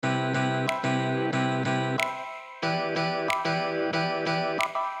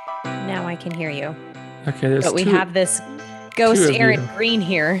can hear you. Okay, there's But we two, have this ghost two of Aaron you. Green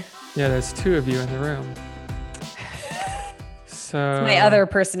here. Yeah, there's two of you in the room. So My other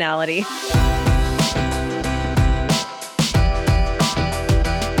personality.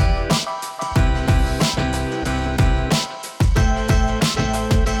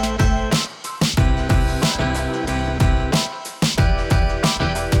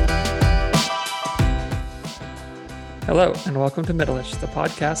 Hello, and welcome to Middle-ish, the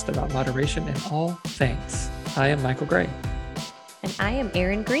podcast about moderation in all things. I am Michael Gray. And I am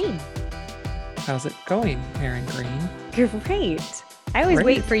Aaron Green. How's it going, Aaron Green? Great. I always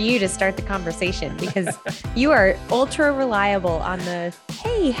wait for you to start the conversation because you are ultra reliable on the,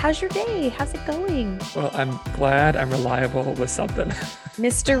 hey, how's your day? How's it going? Well, I'm glad I'm reliable with something.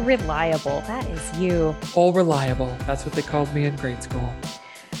 Mr. Reliable. That is you. All reliable. That's what they called me in grade school.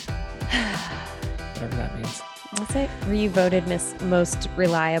 Whatever that means. Was it? Were you voted most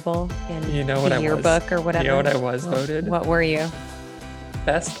reliable in the yearbook or whatever? You know what I was voted? What were you?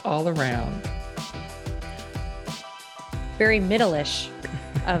 Best all around. Very middle-ish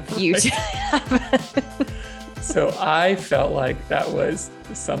of you. So I felt like that was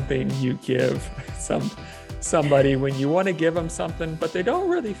something you give somebody when you want to give them something, but they don't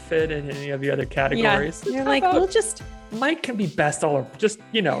really fit in any of the other categories. Yeah. You're like, we'll just... Mike can be best all over. Just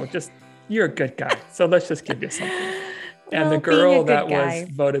you're a good guy. So let's just give you something. And the girl that was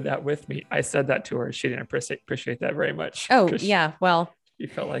voted that with me, I said that to her. She didn't appreciate that very much. Oh, yeah. Well, she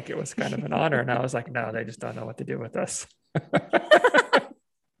felt like it was kind of an honor. And I was like, no, they just don't know what to do with us.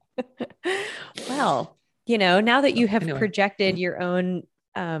 Well, now that you have projected your own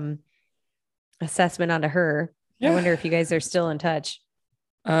assessment onto her, I wonder if you guys are still in touch.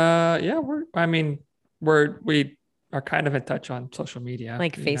 Yeah, we are kind of in touch on social media,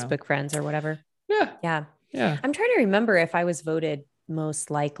 like Facebook friends or whatever. Yeah. I'm trying to remember if I was voted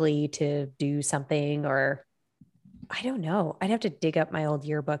most likely to do something, or I don't know. I'd have to dig up my old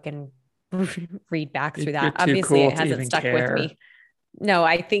yearbook and read back through that. Obviously, it hasn't stuck with me. No,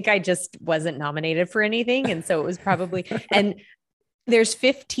 I think I just wasn't nominated for anything. And so it was probably, and there's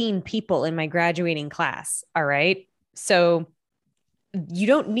 15 people in my graduating class. All right. So you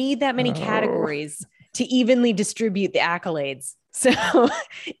don't need that many categories to evenly distribute the accolades. So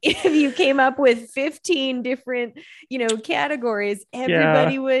if you came up with 15 different, categories,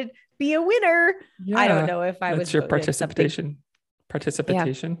 everybody would be a winner. Yeah. I don't know if I was. That's your participation.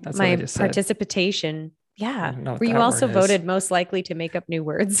 Participation. That's my what I just said. Participation. Yeah. Were you also voted most likely to make up new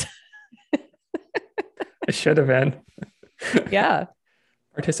words? It should have been. Yeah.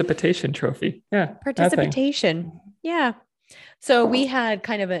 Participation trophy. Yeah. Participation. Yeah. So we had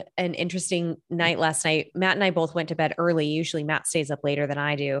kind of an interesting night last night. Matt and I both went to bed early. Usually Matt stays up later than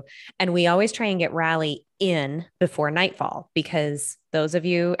I do. And we always try and get Rally in before nightfall, because those of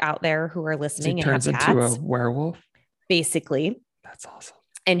you out there who are listening and turns have cats, into a werewolf. Basically. That's awesome.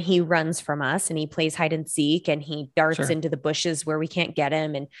 And he runs from us and he plays hide and seek and he darts into the bushes where we can't get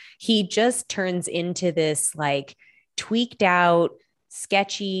him. And he just turns into this like tweaked out,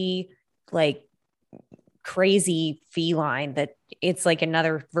 sketchy, like crazy feline that it's like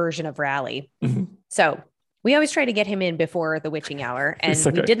another version of Rally. Mm-hmm. So we always try to get him in before the witching hour, and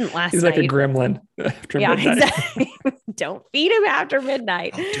we didn't last night. He's like a gremlin after midnight. Exactly. Don't feed him after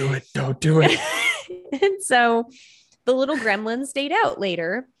midnight. Don't do it. And so the little gremlin stayed out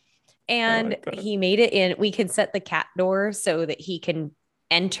later, and he made it in. We can set the cat door so that he can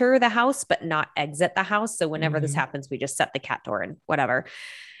enter the house, but not exit the house. So whenever this happens, we just set the cat door and whatever.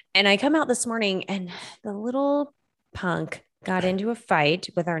 And I come out this morning and the little punk got into a fight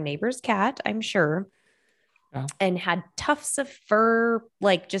with our neighbor's cat, I'm sure, and had tufts of fur,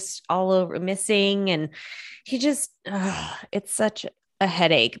 like just all over missing. And he just, it's such a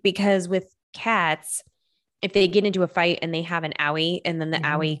headache, because with cats, if they get into a fight and they have an owie and then the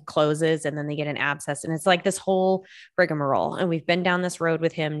owie closes and then they get an abscess, and it's like this whole rigmarole. And we've been down this road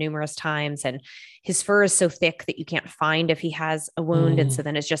with him numerous times, and his fur is so thick that you can't find if he has a wound. And so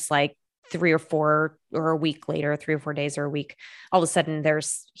then it's just like 3 or 4 or a week later, 3 or 4 days or a week, all of a sudden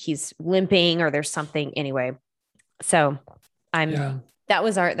he's limping or there's something anyway. So that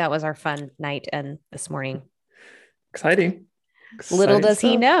was our fun night. And this morning, exciting. Little does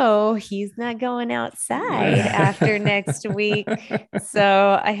he know he's not going outside after next week.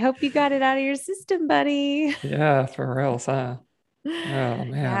 So I hope you got it out of your system, buddy. Yeah, for real, huh? Oh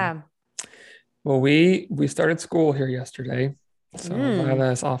man. Yeah. Well, we started school here yesterday. So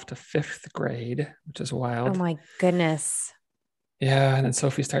Lila is off to 5th grade, which is wild. Oh my goodness. Yeah, and then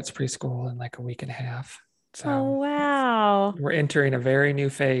Sophie starts preschool in like a week and a half. So wow. We're entering a very new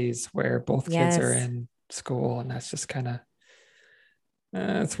phase where both kids are in school, and that's just kind of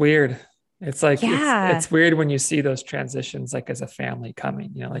it's weird. It's like, Yeah. it's weird when you see those transitions, like as a family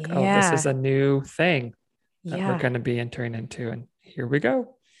coming, you know, like, oh, this is Yeah. a new thing that we're Yeah. going to be entering into. And here we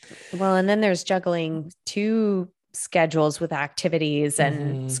go. Well, and then there's juggling two schedules with activities and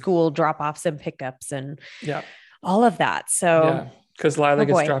Mm-hmm. school drop-offs and pickups and Yeah. all of that. So, Yeah. Because Lila oh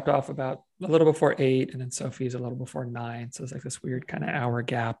gets boy. dropped off about a little before 8, and then Sophie's a little before 9. So it's like this weird kind of hour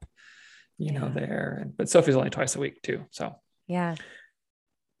gap, you know, Yeah. there. But Sophie's only twice a week too. So Yeah.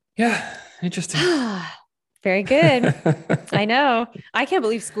 yeah, interesting. Very good. I know. I can't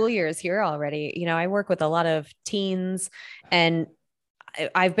believe school year is here already. I work with a lot of teens, and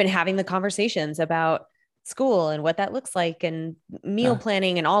I've been having the conversations about school and what that looks like and meal Yeah.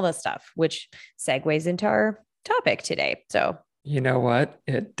 planning and all this stuff, which segues into our topic today. So You know what?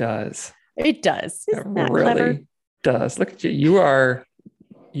 It does. it does. It Isn't that really clever? does. Look at you.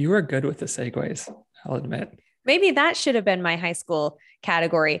 You are good with the segues, I'll admit. Maybe that should have been my high school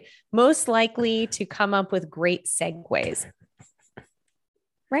category. Most likely to come up with great segues,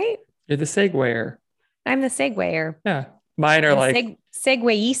 right? You're the seguer. I'm the seguer. Yeah. Mine are The like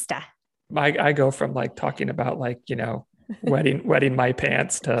segueista. I go from like talking about like, wetting my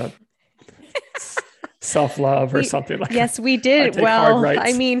pants to self-love or something like Yes, that. we I did. take hard Well, I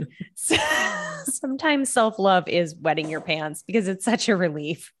rights. mean, sometimes self-love is wetting your pants because it's such a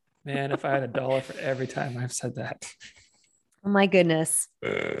relief. Man, if I had $1 for every time I've said that. Oh my goodness.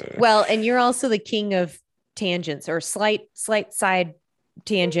 Well, and you're also the king of tangents or slight side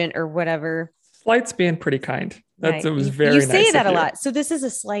tangent or whatever. Slight's being pretty kind. Right. It was You very say nice that of a you. lot. So this is a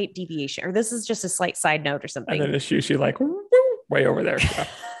slight deviation, or this is just a slight side note or And something. then the she like woo, way over there. Yeah.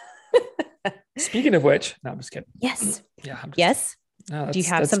 Speaking of which, no, I'm just kidding. Yes. Yeah. I'm just, Yes. no, Do you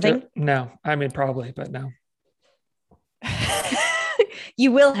have something? No, I mean, probably, but no.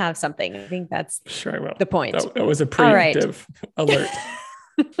 You will have something. I think that's Sure, I will. the point. That was a All right. preemptive alert.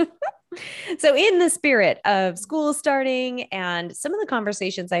 So, in the spirit of school starting and some of the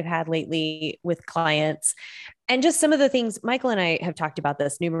conversations I've had lately with clients, and just some of the things, Michael and I have talked about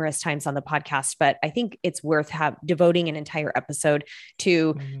this numerous times on the podcast, but I think it's worth devoting an entire episode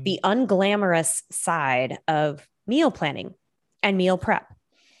to the unglamorous side of meal planning and meal prep.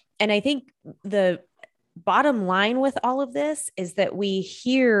 And I think the bottom line with all of this is that we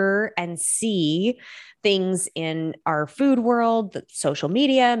hear and see things in our food world, the social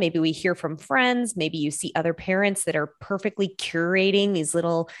media. Maybe we hear from friends. Maybe you see other parents that are perfectly curating these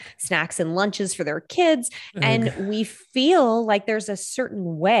little snacks and lunches for their kids. And we feel like there's a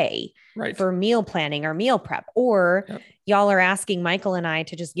certain way for meal planning or meal prep, or y'all are asking Michael and I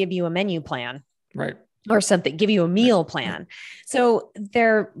to just give you a menu plan, right? Or something, give you a meal plan. So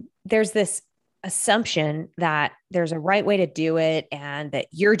there's this assumption that there's a right way to do it and that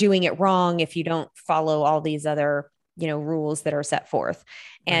you're doing it wrong if you don't follow all these other, rules that are set forth.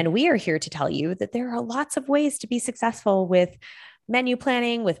 And we are here to tell you that there are lots of ways to be successful with menu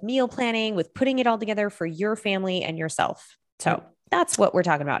planning, with meal planning, with putting it all together for your family and yourself. So that's what we're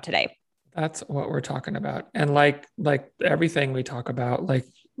talking about today. That's what we're talking about. And like everything we talk about, like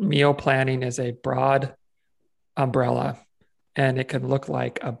meal planning is a broad umbrella, and it can look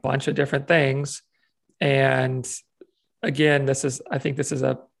like a bunch of different things. And again, I think this is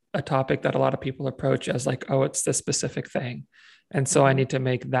a topic that a lot of people approach as like, oh, it's this specific thing. And so I need to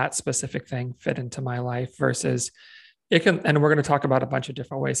make that specific thing fit into my life versus it can, and we're going to talk about a bunch of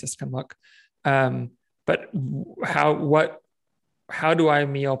different ways this can look. But how do I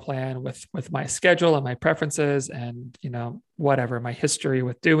meal plan with my schedule and my preferences and, whatever, my history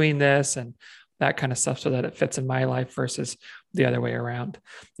with doing this and that kind of stuff so that it fits in my life versus the other way around.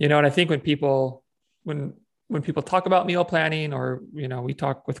 And I think when people talk about meal planning or, we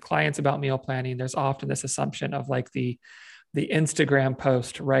talk with clients about meal planning, there's often this assumption of like the Instagram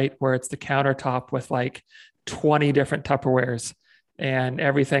post, right? Where it's the countertop with like 20 different Tupperwares and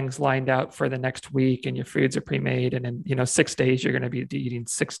everything's lined out for the next week and your foods are pre-made. And in, 6 days, you're going to be eating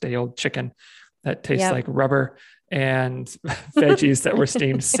 6-day-old chicken that tastes like rubber and veggies that were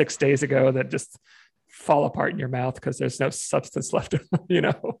steamed 6 days ago that just fall apart in your mouth because there's no substance left.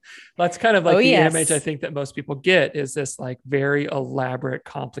 That's kind of like the image I think that most people get is this like very elaborate,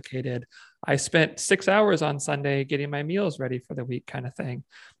 complicated, I spent 6 hours on Sunday getting my meals ready for the week kind of thing.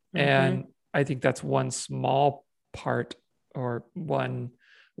 Mm-hmm. And I think that's one small part or one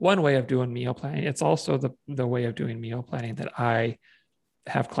way of doing meal planning. It's also the way of doing meal planning that I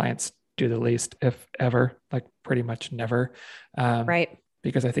have clients do the least, if ever, like pretty much never. Right.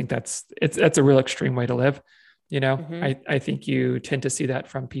 Because I think that's a real extreme way to live. I think you tend to see that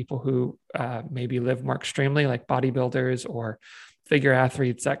from people who maybe live more extremely, like bodybuilders or figure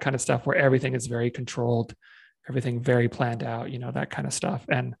athletes, that kind of stuff, where everything is very controlled, everything very planned out, that kind of stuff.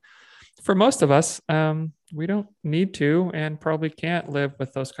 And for most of us, we don't need to and probably can't live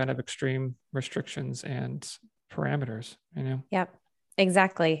with those kind of extreme restrictions and parameters, you know? Yep,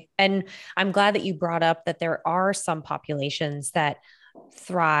 exactly. And I'm glad that you brought up that there are some populations that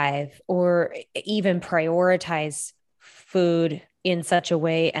thrive or even prioritize food in such a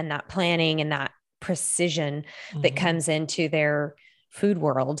way, and that planning and that precision that Mm-hmm. comes into their food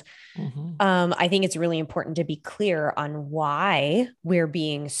world. Mm-hmm. I think it's really important to be clear on why we're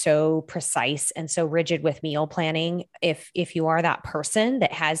being so precise and so rigid with meal planning. If you are that person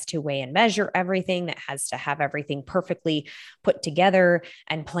that has to weigh and measure everything, that has to have everything perfectly put together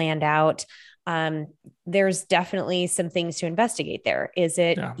and planned out, there's definitely some things to investigate there. Is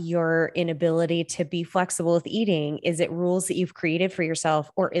it Yeah. your inability to be flexible with eating? Is it rules that you've created for yourself?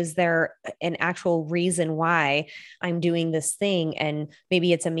 Or is there an actual reason why I'm doing this thing? And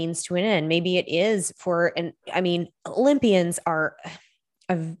maybe it's a means to an end. Maybe it is for, and I mean, Olympians are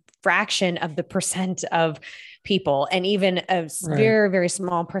a fraction of the percent of people, and even a Right. very, very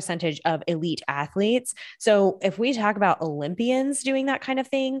small percentage of elite athletes. So if we talk about Olympians doing that kind of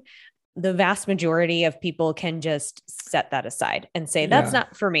thing, the vast majority of people can just set that aside and say, that's Yeah,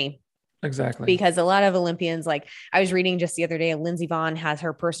 not for me. exactly. Because a lot of Olympians, like I was reading just the other day, Lindsey Vonn has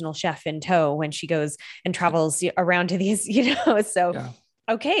her personal chef in tow when she goes and travels around to these, so Yeah.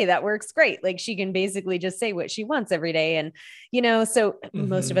 okay, that works great. Like she can basically just say what she wants every day. And, so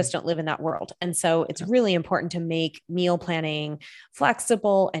most of Mm-hmm. us don't live in that world. And so it's Yeah. really important to make meal planning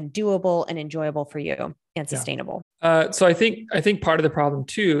flexible and doable and enjoyable for you and Yeah. sustainable. So I think part of the problem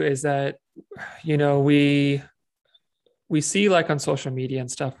too is that, we see, like, on social media and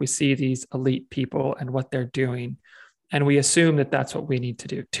stuff, we see these elite people and what they're doing, and we assume that that's what we need to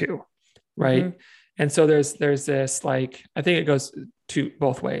do too, right? Mm-hmm. And so there's this, like, I think it goes to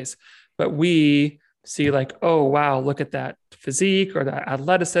both ways, but we see, like, oh wow, look at that physique or that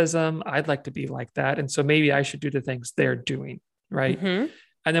athleticism, I'd like to be like that, and so maybe I should do the things they're doing, right? Mm-hmm.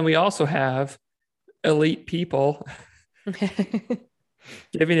 And then we also have elite people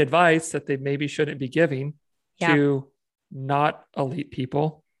giving advice that they maybe shouldn't be giving Yeah. to not elite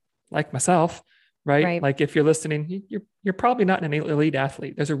people like myself, right? Right. Like, if you're listening, you're probably not an elite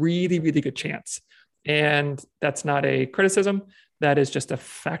athlete. There's a really, really good chance. And that's not a criticism. That is just a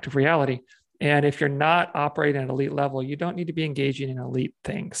fact of reality. And if you're not operating at an elite level, you don't need to be engaging in elite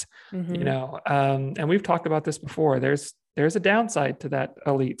things, Mm-hmm. and we've talked about this before. There's a downside to that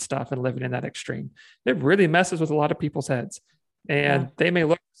elite stuff and living in that extreme. It really messes with a lot of people's heads, Yeah. and they may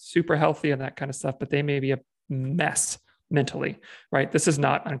look super healthy and that kind of stuff, but they may be a mess mentally, right? This is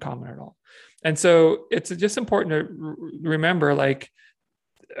not uncommon at all. And so it's just important to remember, like,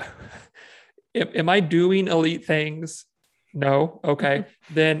 am I doing elite things? No. Okay.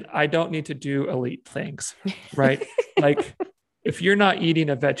 Then I don't need to do elite things, right? Like, if you're not eating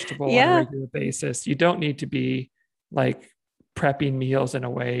a vegetable on a Yeah. regular basis, you don't need to be, like, prepping meals in a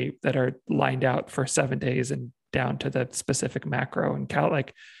way that are lined out for 7 days and down to the specific macro and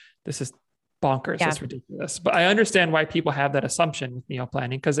like, this is bonkers. Yeah. It's ridiculous. But I understand why people have that assumption with meal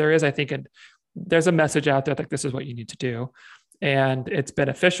planning, because there is, I think, there's a message out there like, this is what you need to do. And it's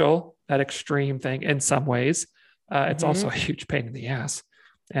beneficial, that extreme thing, in some ways. It's also a Mm-hmm. huge pain in the ass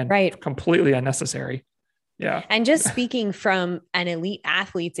and Right. completely unnecessary. Yeah. And just speaking from an elite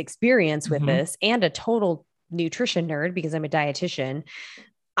athlete's experience with Mm-hmm. this and a total nutrition nerd, because I'm a dietitian,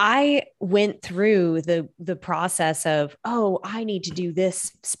 I went through the process of, oh, I need to do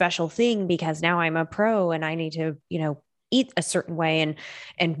this special thing because now I'm a pro and I need to, eat a certain way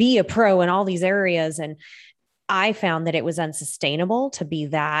and be a pro in all these areas. And I found that it was unsustainable to be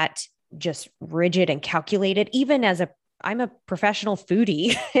that just rigid and calculated, even as I'm a professional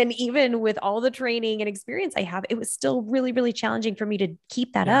foodie. And even with all the training and experience I have, it was still really, really challenging for me to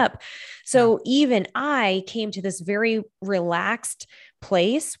keep that Yeah. up. So even I came to this very relaxed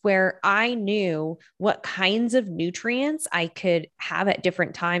place where I knew what kinds of nutrients I could have at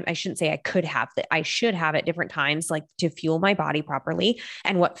different times. I shouldn't say I could have that. I should have at different times, like to fuel my body properly,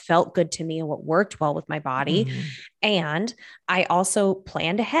 and what felt good to me and what worked well with my body. Mm-hmm. And I also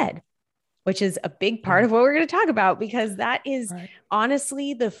planned ahead, which is a big part Yeah. of what we're going to talk about, because that is Right.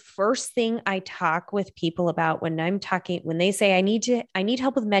 honestly the first thing I talk with people about when they say I need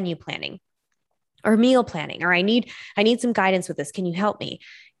help with menu planning or meal planning, or I need some guidance with this. Can you help me?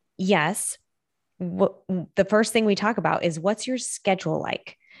 Yes. The first thing we talk about is, what's your schedule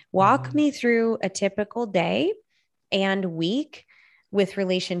like? Walk Mm-hmm. me through a typical day and week with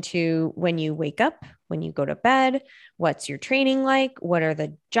relation to when you wake up, when you go to bed, what's your training like? What are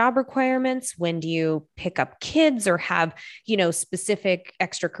the job requirements? When do you pick up kids or have, specific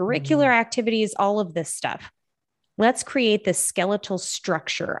extracurricular Mm-hmm. activities, all of this stuff. let's create this skeletal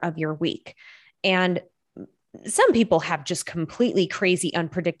structure of your week. And some people have just completely crazy,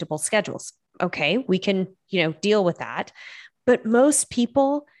 unpredictable schedules. Okay, we can, deal with that. But most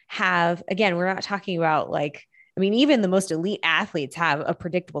people have, again, we're not talking about like, I mean, even the most elite athletes have a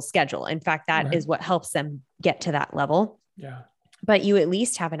predictable schedule. In fact, that is what helps them get to that level. Yeah. But you at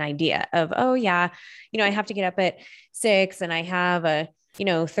least have an idea of, oh yeah, I have to get up at 6 and I have a,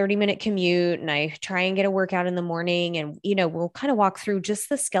 30-minute commute and I try and get a workout in the morning. And, we'll kind of walk through just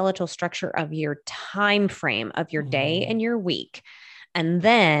the skeletal structure of your time frame of your day and your week. And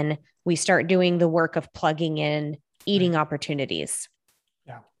then we start doing the work of plugging in eating opportunities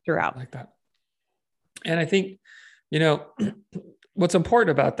throughout. I like that. And I think, what's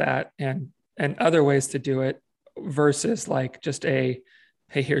important about that and other ways to do it versus like just hey,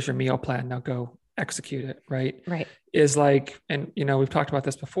 here's your meal plan. Now go execute it. Right. Is like, and, we've talked about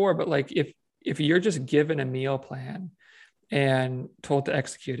this before, but like, if you're just given a meal plan and told to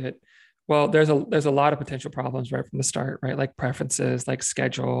execute it, well, there's a lot of potential problems right from the start, right? Like preferences, like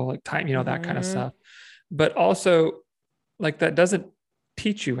schedule, like time, that kind of stuff. But also like that doesn't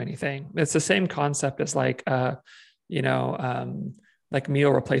teach you anything. It's the same concept as like, like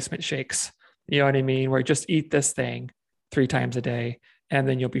meal replacement shakes. You know what I mean? Where just eat this thing 3 times a day and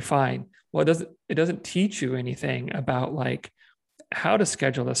then you'll be fine. Well, it doesn't teach you anything about like how to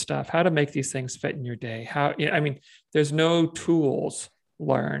schedule this stuff, how to make these things fit in your day. There's no tools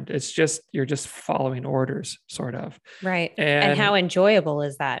learned. It's just, you're just following orders sort of. Right. And how enjoyable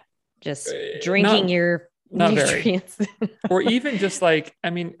is that? Just drinking your nutrients. Or even just like,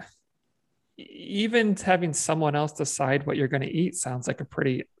 even having someone else decide what you're going to eat sounds like a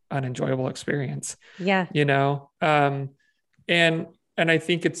pretty unenjoyable experience. Yeah. And I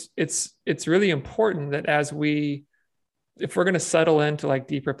think it's really important that if we're going to settle into like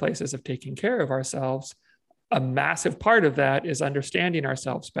deeper places of taking care of ourselves, a massive part of that is understanding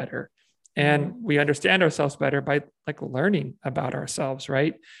ourselves better. And we understand ourselves better by like learning about ourselves.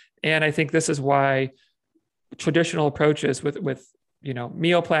 Right. And I think this is why traditional approaches with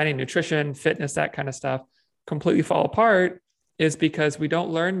meal planning, nutrition, fitness, that kind of stuff completely fall apart, is because we don't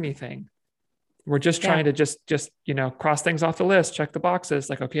learn anything. We're just trying to just cross things off the list, check the boxes.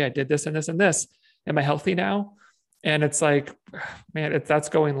 Like, okay, I did this and this and this. Am I healthy now? And it's like, man, that's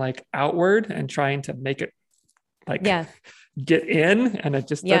going like outward and trying to make it like get in, and it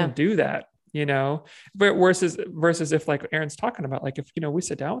just doesn't do that, But versus if like Erin's talking about, like if we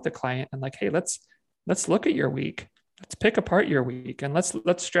sit down with a client and like, hey, let's look at your week. Let's pick apart your week and let's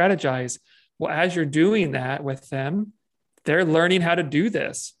strategize. Well, as you're doing that with them, they're learning how to do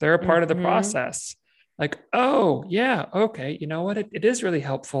this. They're a part of the process. Like, oh yeah, okay. You know what? It is really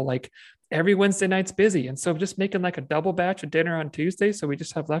helpful. Like every Wednesday night's busy. And so just making like a double batch of dinner on Tuesday, so we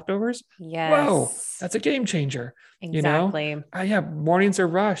just have leftovers. Yes. Whoa, that's a game changer. Exactly. Mornings are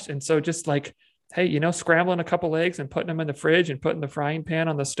rushed. And so just like, hey, scrambling a couple eggs and putting them in the fridge and putting the frying pan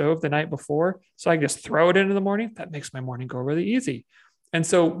on the stove the night before, so I can just throw it in the morning. That makes my morning go really easy. And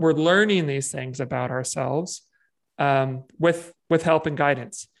so we're learning these things about ourselves with help and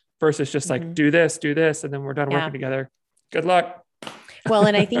guidance versus just like, do this, and then we're done working together. Good luck. Well,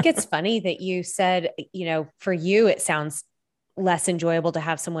 and I think it's funny that you said, for you, it sounds less enjoyable to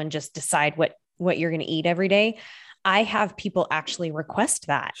have someone just decide what you're going to eat every day. I have people actually request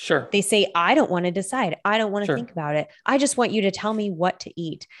that. Sure. They say, I don't want to decide. I don't want to think about it. I just want you to tell me what to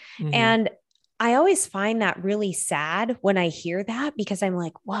eat. And I always find that really sad when I hear that, because I'm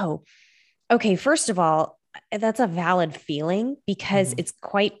like, whoa, okay. First of all, that's a valid feeling, because it's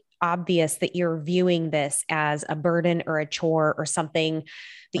quite obvious that you're viewing this as a burden or a chore or something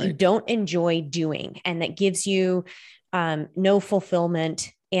that you don't enjoy doing, and that gives you no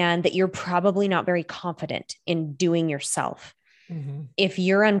fulfillment, and that you're probably not very confident in doing yourself. If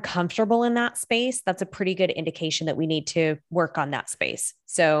you're uncomfortable in that space, that's a pretty good indication that we need to work on that space.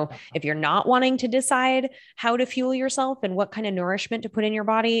 So if you're not wanting to decide how to fuel yourself and what kind of nourishment to put in your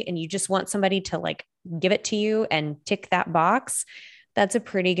body, and you just want somebody to like give it to you and tick that box, that's a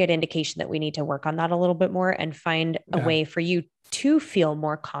pretty good indication that we need to work on that a little bit more and find a way for you to feel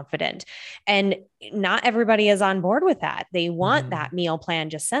more confident. And not everybody is on board with that. They want that meal plan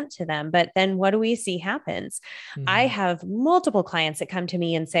just sent to them. But then what do we see happens? I have multiple clients that come to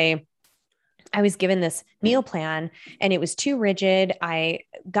me and say, I was given this meal plan and it was too rigid. I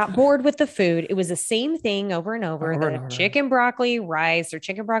got bored with the food. It was the same thing over and over. The chicken, broccoli, rice, or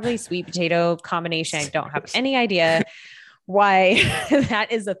chicken, broccoli, sweet potato combination. I don't have any idea why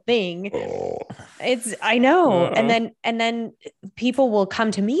that is a thing. I know. And then people will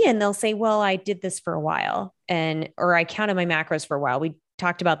come to me and they'll say, well, I did this for a while or I counted my macros for a while. We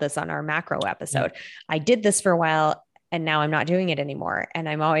talked about this on our macro episode. I did this for a while and now I'm not doing it anymore. And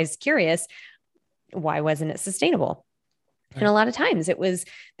I'm always curious, why wasn't it sustainable? And a lot of times it was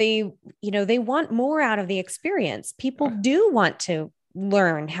they want more out of the experience. People do want to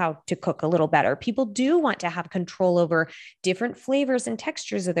learn how to cook a little better. People do want to have control over different flavors and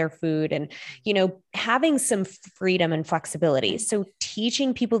textures of their food and, having some freedom and flexibility. So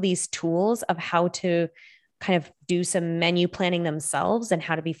teaching people these tools of how to kind of do some menu planning themselves and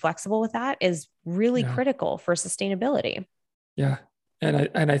how to be flexible with that is really critical for sustainability. Yeah.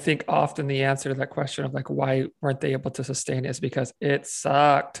 And I think often the answer to that question of like, why weren't they able to sustain it is because it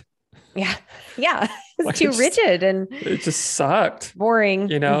sucked. Yeah. Yeah. It's like too rigid and it just sucked. Boring.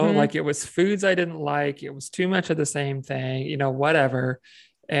 Like it was foods I didn't like. It was too much of the same thing, whatever.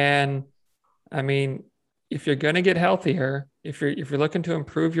 And I mean, if you're going to get healthier, if you're looking to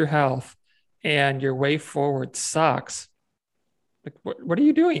improve your health and your way forward sucks, like what are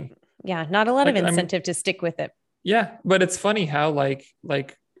you doing? Yeah. Not a lot of incentive to stick with it. Yeah. But it's funny how like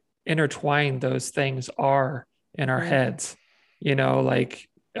intertwined those things are in our heads, like,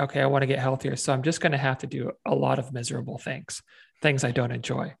 okay, I want to get healthier. So I'm just going to have to do a lot of miserable things I don't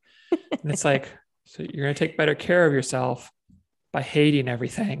enjoy. And it's like, so you're going to take better care of yourself by hating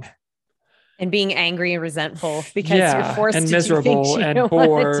everything. And being angry and resentful because you're forced and to miserable do things you and don't bored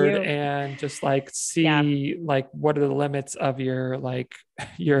want to do. And just like see like what are the limits of your like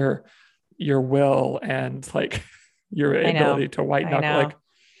your will and like your ability to white knuckle.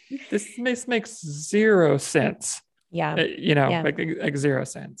 Like this makes zero sense. Yeah. Like zero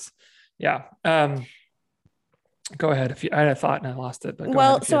sense. Yeah. Go ahead. If I had a thought and I lost it.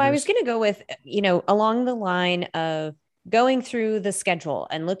 But so I was going to go with, along the line of going through the schedule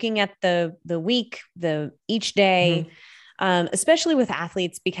and looking at the week, each day, especially with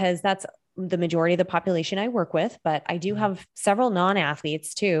athletes, because that's the majority of the population I work with, but I do have several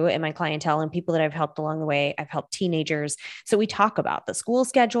non-athletes too in my clientele and people that I've helped along the way. I've helped teenagers. So we talk about the school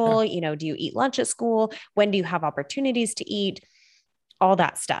schedule, do you eat lunch at school? When do you have opportunities to eat? All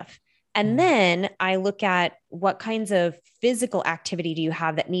that stuff. And then I look at what kinds of physical activity do you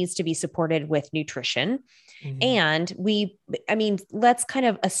have that needs to be supported with nutrition. And let's kind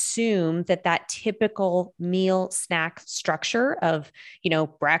of assume that typical meal snack structure of,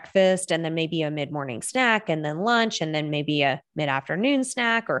 breakfast and then maybe a mid-morning snack and then lunch and then maybe a mid-afternoon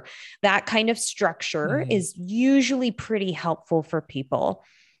snack or that kind of structure is usually pretty helpful for people.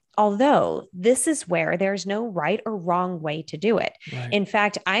 Although this is where there's no right or wrong way to do it. Right. In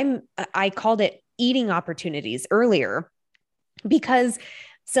fact, I called it eating opportunities earlier because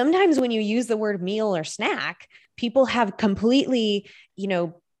sometimes when you use the word meal or snack, people have completely,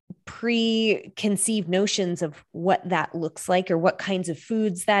 preconceived notions of what that looks like or what kinds of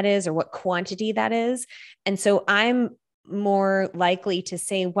foods that is or what quantity that is. And so I'm more likely to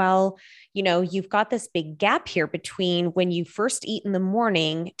say, well, you've got this big gap here between when you first eat in the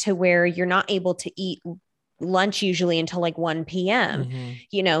morning to where you're not able to eat lunch usually until like 1 p.m.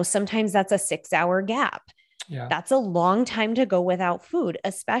 Sometimes that's a 6-hour gap. Yeah. That's a long time to go without food,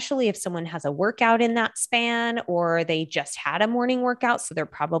 especially if someone has a workout in that span or they just had a morning workout. So they're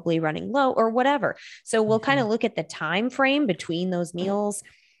probably running low or whatever. So we'll kind of look at the time frame between those meals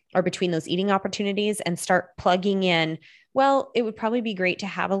or between those eating opportunities and start plugging in, well, it would probably be great to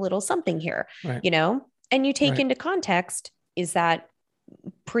have a little something here, and you take into context, is that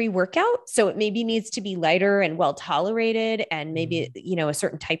pre-workout? So it maybe needs to be lighter and well tolerated and maybe, a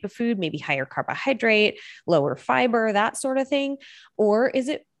certain type of food, maybe higher carbohydrate, lower fiber, that sort of thing. Or is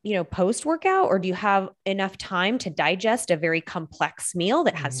it, post-workout, or do you have enough time to digest a very complex meal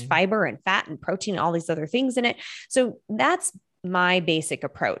that has fiber and fat and protein, and all these other things in it? So that's my basic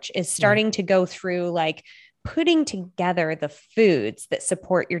approach, is starting to go through like putting together the foods that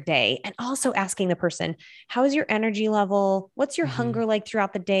support your day and also asking the person, how is your energy level? What's your hunger like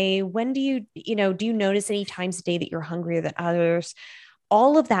throughout the day? When do you notice any times a day that you're hungrier than others?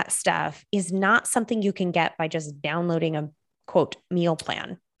 All of that stuff is not something you can get by just downloading a quote meal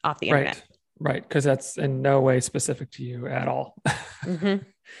plan off the internet. Right. Because that's in no way specific to you at all. Yep.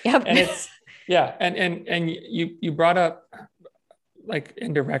 And it's, and you brought up, like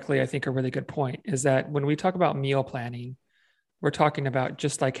indirectly, I think a really good point is that when we talk about meal planning, we're talking about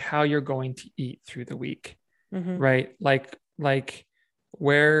just like how you're going to eat through the week, right? Like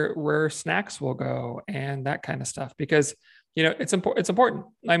where snacks will go and that kind of stuff, because, it's important.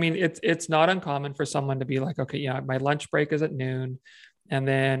 I mean, it's not uncommon for someone to be like, okay, my lunch break is at noon and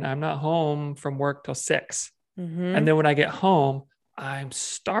then I'm not home from work till 6. And then when I get home, I'm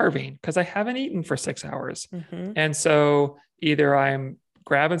starving because I haven't eaten for 6 hours. And so either I'm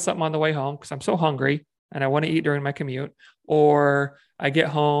grabbing something on the way home because I'm so hungry and I want to eat during my commute, or I get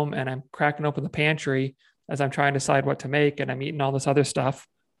home and I'm cracking open the pantry as I'm trying to decide what to make and I'm eating all this other stuff,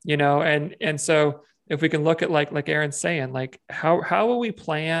 and so if we can look at like Erin's saying, like how will we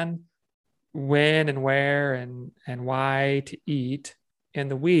plan when and where and why to eat in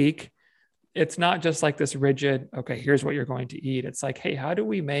the week? It's not just like this rigid, okay, here's what you're going to eat. It's like, hey, how do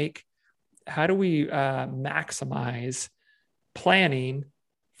we maximize planning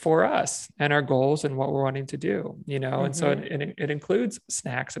for us and our goals and what we're wanting to do, And so it includes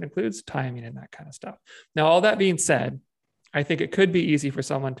snacks, it includes timing and that kind of stuff. Now, all that being said, I think it could be easy for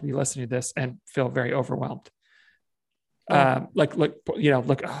someone to be listening to this and feel very overwhelmed. Look,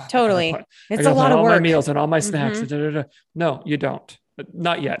 oh, totally. It's a lot of work. All my meals and all my snacks. No, you don't.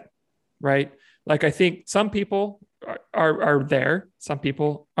 Not yet. Right. Like, I think some people are there. Some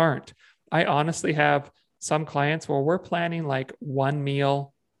people aren't. I honestly have some clients where we're planning like one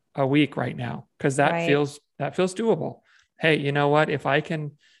meal a week right now, because that feels doable. Hey, you know what? If I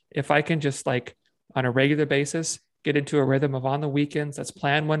can just like on a regular basis get into a rhythm of on the weekends, let's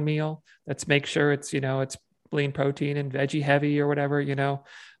plan one meal. Let's make sure it's it's lean protein and veggie heavy or whatever,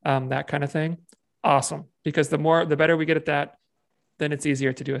 that kind of thing. Awesome. Because the better we get at that, then it's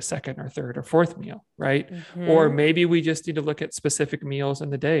easier to do a second or third or fourth meal, right? Or maybe we just need to look at specific meals in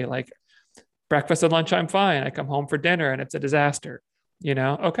the day, like breakfast and lunch, I'm fine. I come home for dinner and it's a disaster.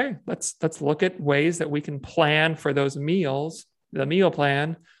 Okay, let's look at ways that we can plan for those meals, the meal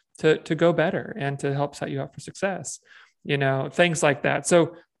plan to go better and to help set you up for success, things like that.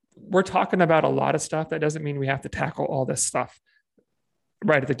 So we're talking about a lot of stuff. That doesn't mean we have to tackle all this stuff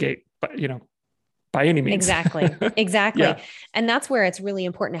right at the gate, but by any means. Exactly. Yeah. And that's where it's really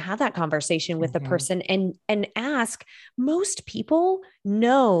important to have that conversation with the person and ask. Most people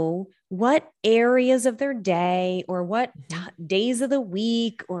know what areas of their day or what days of the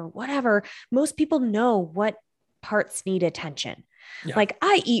week or whatever. Most people know what parts need attention. Yeah. Like,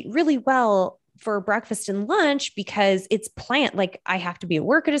 I eat really well for breakfast and lunch because it's planned. Like, I have to be at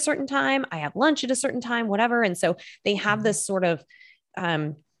work at a certain time. I have lunch at a certain time, whatever. And so they have this sort of,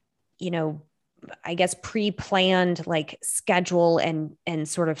 I guess, pre-planned like schedule and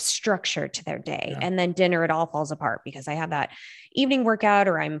sort of structure to their day. Yeah. And then dinner, it all falls apart because I have that evening workout,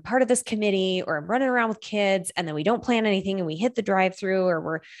 or I'm part of this committee, or I'm running around with kids, and then we don't plan anything and we hit the drive-through, or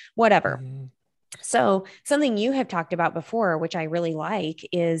we're whatever. So something you have talked about before, which I really like,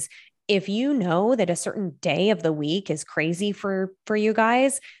 is if you know that a certain day of the week is crazy for you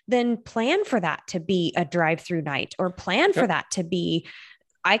guys, then plan for that to be a drive-through night, or plan for that to be,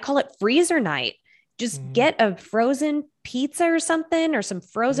 I call it freezer night. Just get a frozen pizza or something, or some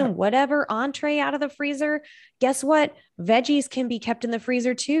frozen whatever entree out of the freezer. Guess what? Veggies can be kept in the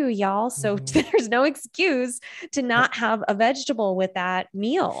freezer too, y'all. So there's no excuse to not have a vegetable with that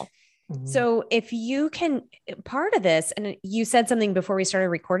meal. So if you can, part of this, and you said something before we started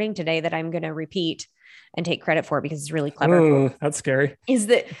recording today that I'm going to repeat and take credit for because it's really clever. Ooh, that's scary. Is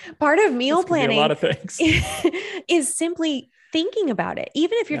that part of meal planning? A lot of things is simply thinking about it,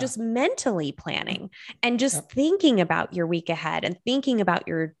 even if you're just mentally planning and just thinking about your week ahead and thinking about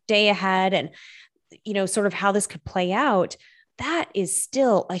your day ahead and, sort of how this could play out. That is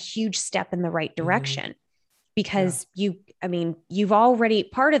still a huge step in the right direction. Because you've already,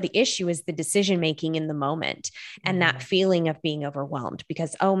 part of the issue is the decision-making in the moment and that feeling of being overwhelmed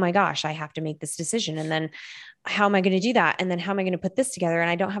because, oh my gosh, I have to make this decision. And then how am I going to do that? And then how am I going to put this together?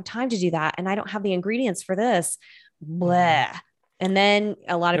 And I don't have time to do that. And I don't have the ingredients for this. Blah. And then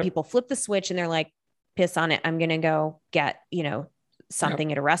a lot of people flip the switch and they're like, piss on it. I'm going to go get,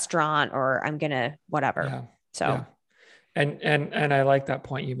 something at a restaurant, or I'm going to whatever. Yeah. So. Yeah. And I like that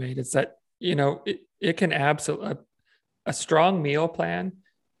point you made. It's that, it can absolutely, a strong meal plan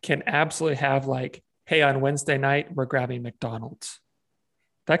can absolutely have like, hey, on Wednesday night, we're grabbing McDonald's.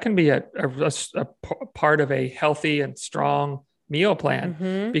 That can be a part of a healthy and strong meal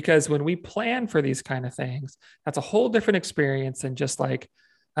plan, because when we plan for these kind of things, that's a whole different experience than just like,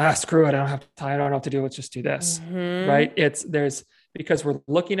 screw it, I don't have time, I don't know what to do, let's just do this, right? Because we're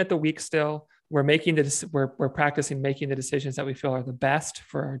looking at the week still, we're practicing making the decisions that we feel are the best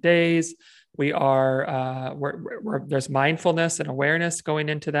for our days. We are, there's mindfulness and awareness going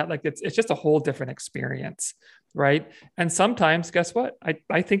into that. Like it's just a whole different experience, right? And sometimes, guess what?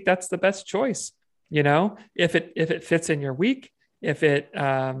 I think that's the best choice. If it fits in your week, if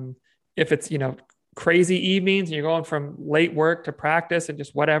it's, crazy evenings and you're going from late work to practice and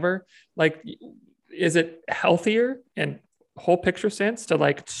just whatever, like, is it healthier and whole picture sense to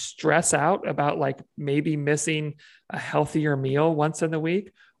like stress out about like maybe missing a healthier meal once in the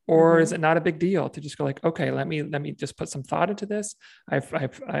week? Or is it not a big deal to just go like, okay, let me just put some thought into this. I've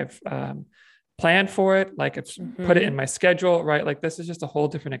plan for it, like it's put it in my schedule, right? Like this is just a whole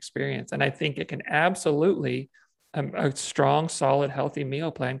different experience. And I think it can absolutely, a strong, solid, healthy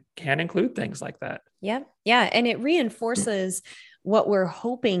meal plan can include things like that. Yeah. Yeah. And it reinforces what we're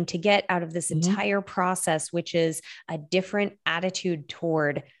hoping to get out of this entire process, which is a different attitude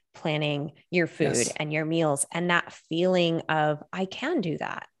toward planning your food and your meals, and that feeling of, I can do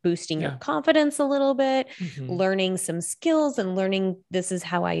that, boosting your confidence a little bit, learning some skills and learning this is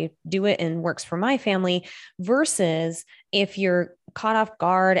how I do it and works for my family, versus if you're caught off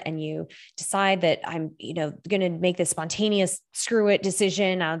guard and you decide that I'm, going to make this spontaneous screw it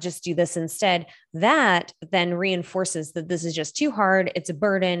decision, I'll just do this instead. That then reinforces that this is just too hard. It's a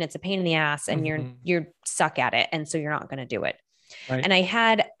burden. It's a pain in the ass, and you're stuck at it. And so you're not going to do it. Right. And I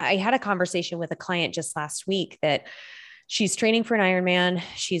had a conversation with a client just last week that she's training for an Ironman.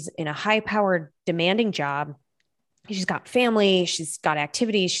 She's in a high powered, demanding job. She's got family, she's got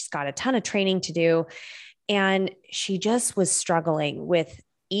activities, she's got a ton of training to do. And she just was struggling with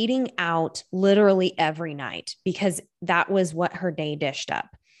eating out literally every night because that was what her day dished up.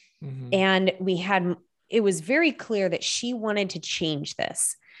 And it was very clear that she wanted to change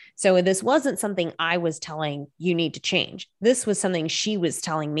this. So this wasn't something I was telling you need to change. This was something she was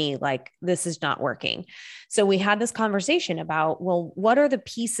telling me, like, this is not working. So we had this conversation about, well, what are the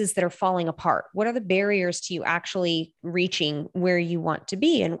pieces that are falling apart? What are the barriers to you actually reaching where you want to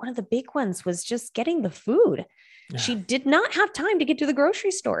be? And one of the big ones was just getting the food. Yeah. She did not have time to get to the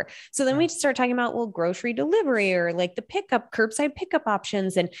grocery store. So then we start talking about, well, grocery delivery or like the curbside pickup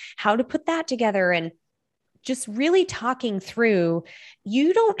options and how to put that together. And just really talking through,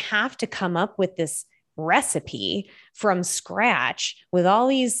 you don't have to come up with this recipe from scratch with all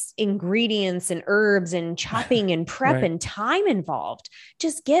these ingredients and herbs and chopping and prep and time involved.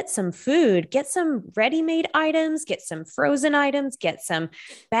 Just get some food, get some ready-made items, get some frozen items, get some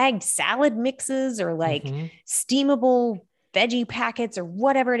bagged salad mixes or like steamable veggie packets or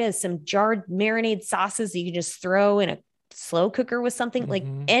whatever it is, some jarred marinade sauces that you can just throw in a slow cooker with something, like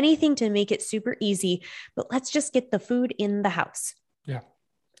anything to make it super easy, but let's just get the food in the house. Yeah.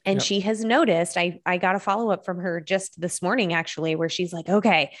 And she has noticed, I got a follow-up from her just this morning, actually, where she's like,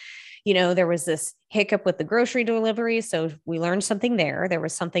 okay, there was this hiccup with the grocery delivery. So we learned something there. There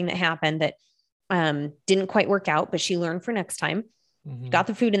was something that happened that didn't quite work out, but she learned for next time. Got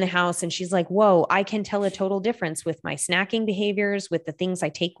the food in the house, and she's like, whoa, I can tell a total difference with my snacking behaviors, with the things I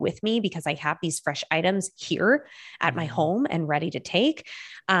take with me, because I have these fresh items here at my home and ready to take.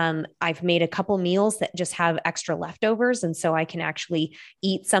 I've made a couple meals that just have extra leftovers. And so I can actually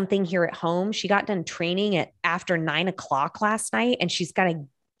eat something here at home. She got done training at after 9:00 last night, and she's got to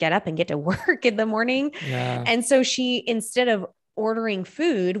get up and get to work in the morning. Yeah. And so she, instead of ordering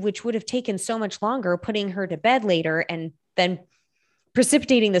food, which would have taken so much longer, putting her to bed later and then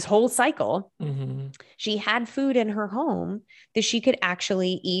precipitating this whole cycle, she had food in her home that she could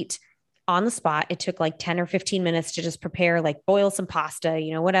actually eat on the spot. It took like 10 or 15 minutes to just prepare, like boil some pasta,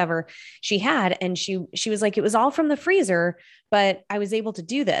 whatever she had. And she was like, it was all from the freezer, but I was able to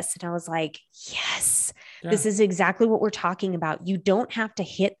do this. And I was like, yes, this is exactly what we're talking about. You don't have to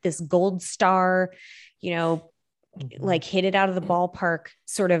hit this gold star, like hit it out of the ballpark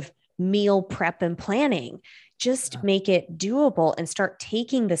sort of meal prep and planning. Just make it doable and start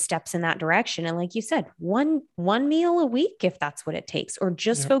taking the steps in that direction. And like you said, one meal a week, if that's what it takes, or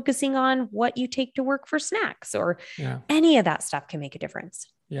just focusing on what you take to work for snacks or any of that stuff can make a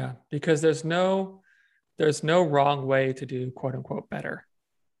difference. Yeah. Because there's no wrong way to do quote unquote better.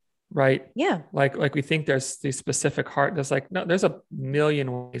 Right. Yeah. Like we think there's these specific no, there's a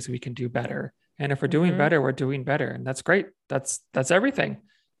million ways we can do better. And if we're doing better, we're doing better. And that's great. That's everything.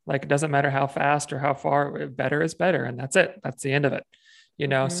 Like, it doesn't matter how fast or how far, better is better. And that's it. That's the end of it.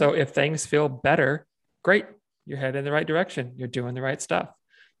 So if things feel better, great. You're headed in the right direction. You're doing the right stuff,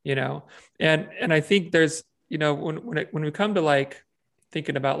 and I think there's, when we come to like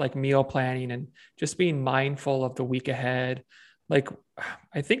thinking about like meal planning and just being mindful of the week ahead, like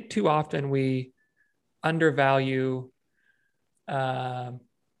I think too often we undervalue, let's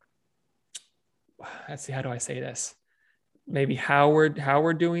see, how do I say this? Maybe how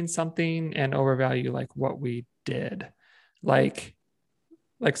we're doing something and overvalue like what we did. Like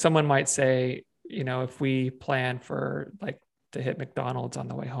someone might say, if we plan for like to hit McDonald's on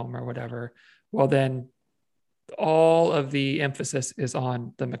the way home or whatever, well, then all of the emphasis is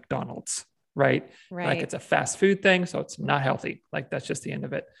on the McDonald's, right? Like it's a fast food thing, so it's not healthy. Like that's just the end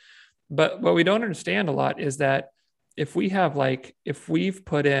of it. But what we don't understand a lot is that if we've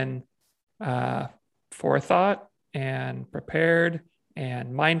put in forethought and prepared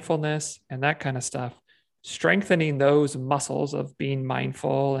and mindfulness and that kind of stuff, strengthening those muscles of being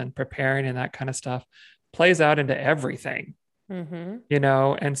mindful and preparing and that kind of stuff plays out into everything,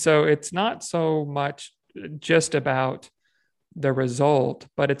 and so it's not so much just about the result,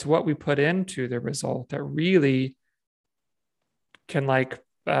 but it's what we put into the result that really can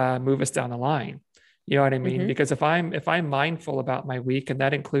move us down the line. You know what I mean? Because if I'm mindful about my week, and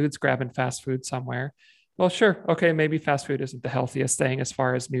that includes grabbing fast food somewhere, well, sure. Okay. Maybe fast food isn't the healthiest thing as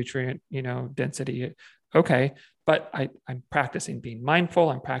far as nutrient, density. Okay. But I'm practicing being mindful.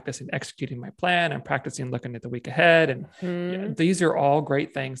 I'm practicing executing my plan. I'm practicing looking at the week ahead. And these are all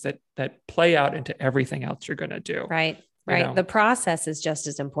great things that play out into everything else you're going to do. Right. Right. The process is just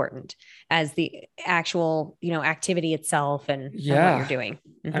as important as the actual, activity itself and what you're doing.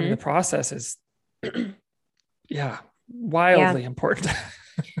 I mean, the process is, wildly important.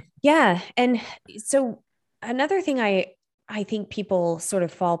 Yeah. And so another thing I think people sort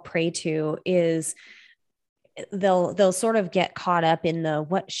of fall prey to is they'll sort of get caught up in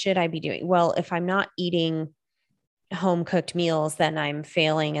what should I be doing? Well, if I'm not eating home cooked meals, then I'm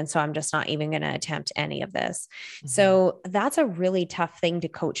failing. And so I'm just not even going to attempt any of this. So that's a really tough thing to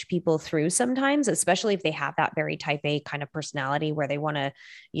coach people through sometimes, especially if they have that very type A kind of personality where they want to,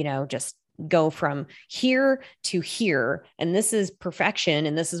 just go from here to here. And this is perfection.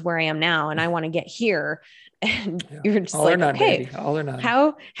 And this is where I am now. And I want to get here. And you're just all like, or none, okay, baby. All or none.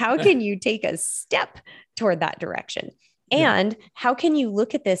 How can you take a step toward that direction? And how can you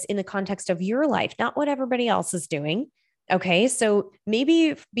look at this in the context of your life, not what everybody else is doing? Okay. So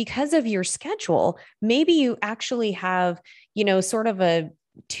maybe because of your schedule, maybe you actually have, sort of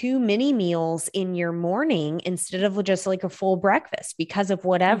two mini meals in your morning instead of just like a full breakfast because of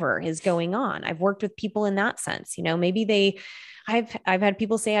whatever is going on. I've worked with people in that sense. Maybe I've had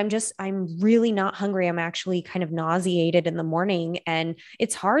people say, I'm really not hungry. I'm actually kind of nauseated in the morning. And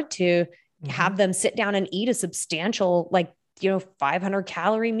it's hard to have them sit down and eat a substantial, 500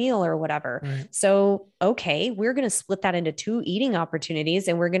 calorie meal or whatever. Right. So, okay, we're going to split that into 2 eating opportunities,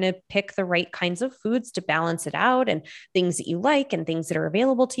 and we're going to pick the right kinds of foods to balance it out, and things that you like and things that are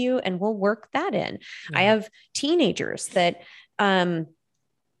available to you. And we'll work that in. Yeah. I have teenagers that,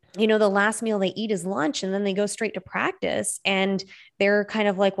 the last meal they eat is lunch, and then they go straight to practice, and they're kind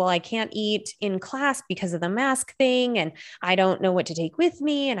of like, well, I can't eat in class because of the mask thing. And I don't know what to take with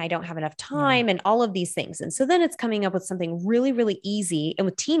me, and I don't have enough time, and all of these things. And so then it's coming up with something really, really easy. And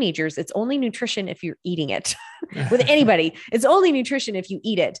with teenagers, it's only nutrition if you're eating it. With anybody, it's only nutrition if you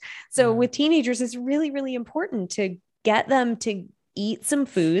eat it. So with teenagers, it's really, really important to get them to eat some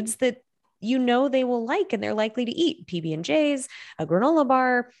foods that they will like and they're likely to eat. PB&Js, a granola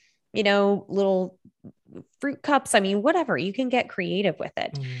bar, little fruit cups. I mean, whatever, you can get creative with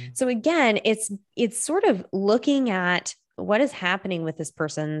it. So again, it's sort of looking at what is happening with this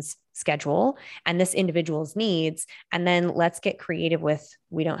person's schedule and this individual's needs. And then let's get creative with,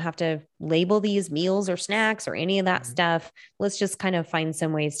 we don't have to label these meals or snacks or any of that stuff. Let's just kind of find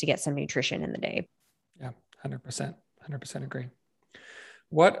some ways to get some nutrition in the day. Yeah. 100% agree.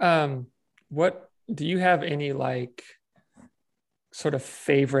 What do you have any sort of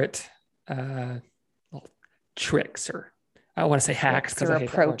favorite tricks, or I don't want to say hacks because I hate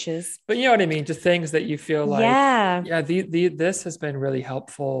approaches, but you know what I mean? Just things that you feel like, this has been really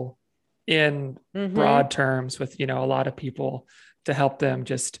helpful in broad terms with, a lot of people to help them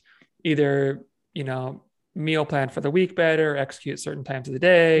just either, meal plan for the week better, execute certain times of the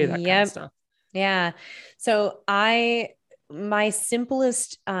day, that kind of stuff. Yeah. So my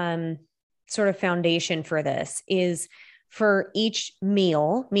simplest, sort of foundation for this is for each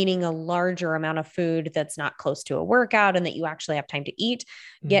meal, meaning a larger amount of food that's not close to a workout and that you actually have time to eat,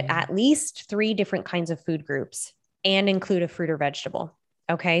 get at least 3 different kinds of food groups and include a fruit or vegetable.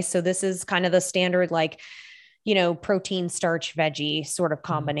 Okay. So this is kind of the standard, protein, starch, veggie sort of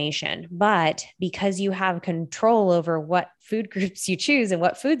combination. But because you have control over what food groups you choose and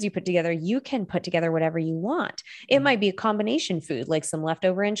what foods you put together, you can put together whatever you want. It might be a combination food, like some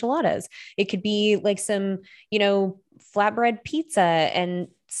leftover enchiladas. It could be like some, flatbread pizza and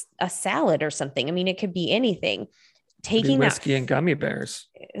a salad or something. I mean, it could be anything. Taking whiskey and gummy bears.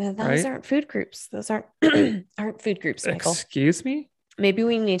 Those aren't food groups. Those aren't food groups, Michael. Excuse me? Maybe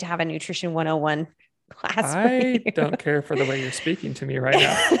we need to have a nutrition 101 class. I don't care for the way you're speaking to me right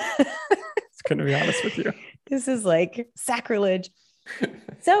now. It's going to be honest with you. This is like sacrilege.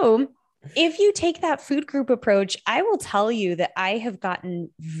 So if you take that food group approach, I will tell you that I have gotten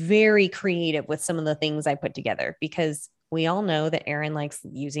very creative with some of the things I put together, because we all know that Erin likes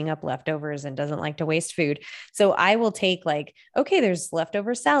using up leftovers and doesn't like to waste food. So I will take like, okay, there's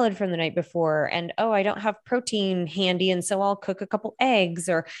leftover salad from the night before. And oh, I don't have protein handy. And so I'll cook a couple eggs,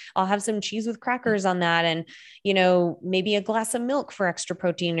 or I'll have some cheese with crackers on that. And, maybe a glass of milk for extra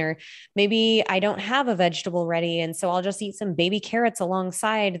protein, or maybe I don't have a vegetable ready. And so I'll just eat some baby carrots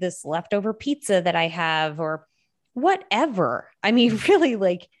alongside this leftover pizza that I have, or whatever. I mean, really,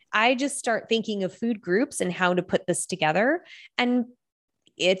 like, I just start thinking of food groups and how to put this together. And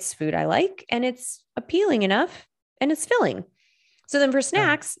it's food I like, and it's appealing enough, and it's filling. So then for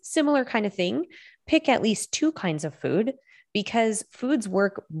snacks, similar kind of thing, pick at least 2 kinds of food, because foods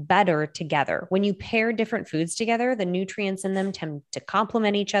work better together. When you pair different foods together, the nutrients in them tend to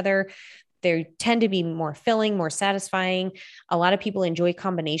complement each other. They tend to be more filling, more satisfying. A lot of people enjoy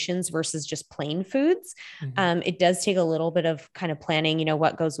combinations versus just plain foods. It does take a little bit of kind of planning,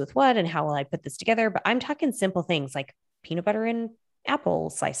 what goes with what and how will I put this together. But I'm talking simple things like peanut butter and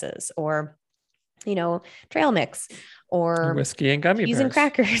apple slices, or, trail mix, or whiskey and gummy cheese bears. And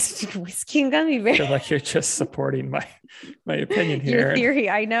crackers, whiskey and gummy bears. I feel like you're just supporting my opinion here. Your theory.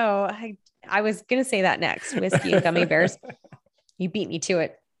 I know. I was going to say that next, whiskey and gummy bears. You beat me to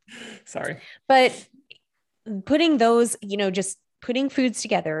it. Sorry. But putting those, just putting foods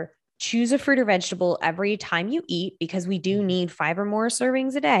together, choose a fruit or vegetable every time you eat, because we do need 5 or more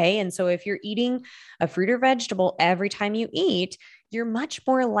servings a day. And so if you're eating a fruit or vegetable every time you eat, you're much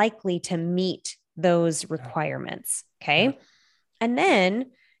more likely to meet those requirements. Okay. Yeah. And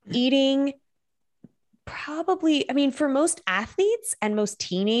then eating probably, for most athletes and most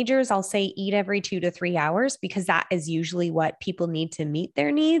teenagers, I'll say eat every 2 to 3 hours, because that is usually what people need to meet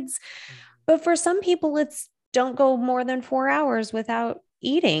their needs. But for some people, it's don't go more than 4 hours without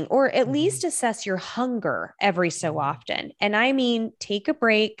eating, or at least assess your hunger every so often. And take a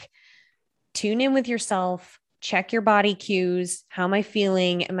break, tune in with yourself, check your body cues. How am I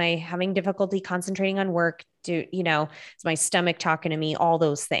feeling? Am I having difficulty concentrating on work? Is my stomach talking to me? All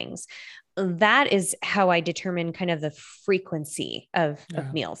those things. That is how I determine kind of the frequency of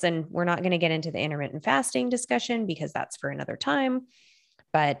meals. And we're not going to get into the intermittent fasting discussion, because that's for another time.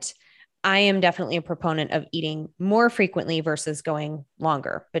 But I am definitely a proponent of eating more frequently versus going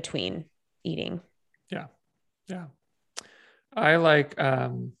longer between eating. Yeah. Yeah. I like,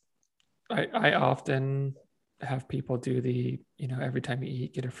 I often have people do the, every time you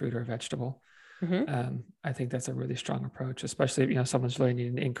eat, get a fruit or a vegetable. I think that's a really strong approach, especially if, someone's really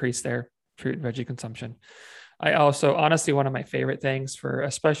needing to increase their fruit and veggie consumption. I also, honestly, one of my favorite things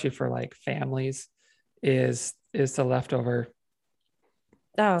especially for like families is the leftover.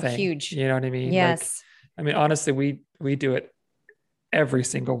 Oh, thing. Huge. You know what I mean? Yes. Honestly, we do it every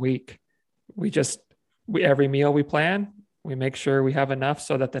single week. Every meal we plan, we make sure we have enough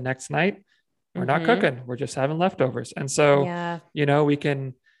so that the next night we're not cooking, we're just having leftovers. And so,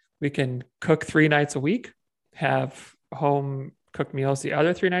 we can cook 3 nights a week, have home cooked meals the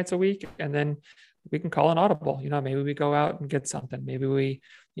other 3 nights a week, and then we can call an audible. Maybe we go out and get something. Maybe we,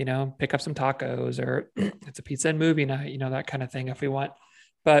 pick up some tacos, or it's a pizza and movie night, that kind of thing if we want.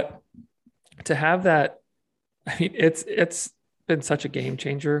 But to have that, it's been such a game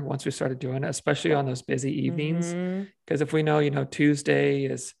changer once we started doing it, especially on those busy evenings. Because if we know, Tuesday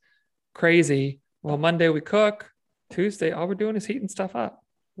is crazy, well, Monday we cook, Tuesday, all we're doing is heating stuff up.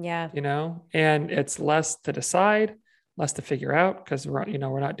 Yeah. And it's less to decide, less to figure out, because we're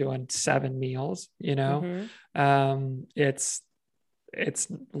not doing 7 meals, it's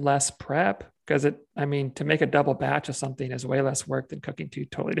less prep, because to make a double batch of something is way less work than cooking 2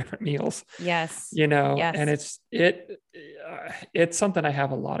 totally different meals. Yes. Yes. And it's something I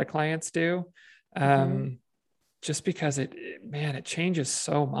have a lot of clients do. Just because it changes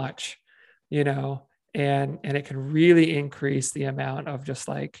so much, and it can really increase the amount of just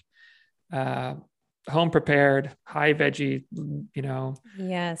like, home prepared, high veggie,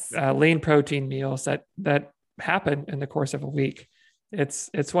 yes, lean protein meals that happen in the course of a week.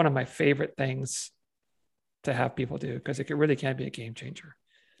 It's one of my favorite things to have people do, because it really can be a game changer.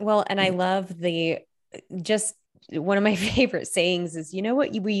 Well, and I love one of my favorite sayings is,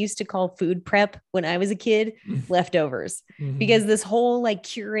 what we used to call food prep when I was a kid? Leftovers. Because this whole like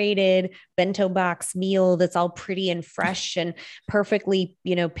curated bento box meal that's all pretty and fresh and perfectly,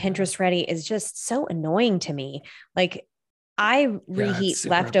 Pinterest ready is just so annoying to me. Like, I reheat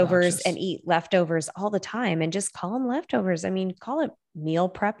leftovers and eat leftovers all the time, and just call them leftovers. Call it meal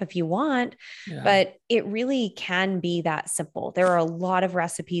prep if you want, but it really can be that simple. There are a lot of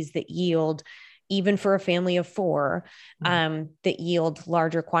recipes that yield, even for a family of 4, that yield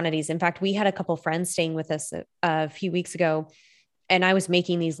larger quantities. In fact, we had a couple friends staying with us a few weeks ago, and I was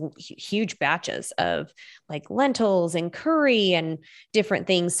making these huge batches of like lentils and curry and different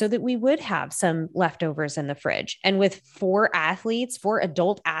things so that we would have some leftovers in the fridge. And with 4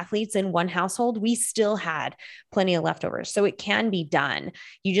 adult athletes in one household, we still had plenty of leftovers. So it can be done.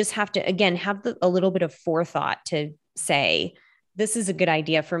 You just have to, again, have a little bit of forethought to say, this is a good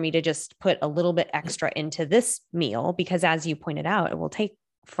idea for me to just put a little bit extra into this meal, because as you pointed out, it will take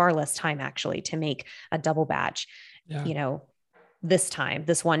far less time actually to make a double batch,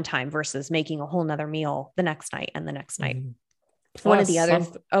 this one time versus making a whole nother meal the next night and the next night. Plus, one of the other,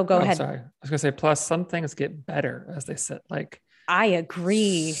 go ahead. Sorry. I was going to say, plus some things get better as they sit, like I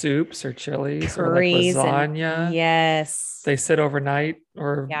agree. Soups or chilies Curries or like lasagna. Yes. They sit overnight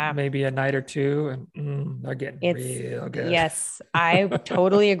or maybe a night or two, and they're getting real good. Yes, I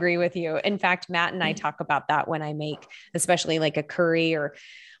totally agree with you. In fact, Matt and I talk about that when I make, especially like a curry or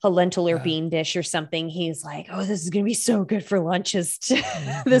a lentil or bean dish or something. He's like, oh, this is going to be so good for lunches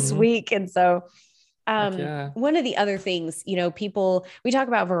this week. And so one of the other things, we talk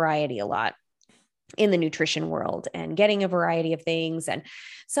about variety a lot in the nutrition world and getting a variety of things. And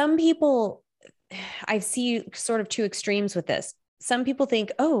some people, I see sort of two extremes with this. Some people think,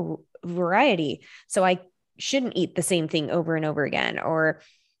 oh, variety, so I shouldn't eat the same thing over and over again, or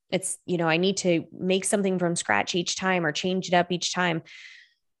it's, I need to make something from scratch each time or change it up each time.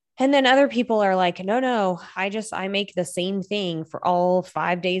 And then other people are like, no, I make the same thing for all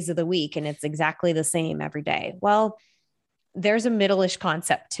 5 days of the week, and it's exactly the same every day. Well, there's a middle-ish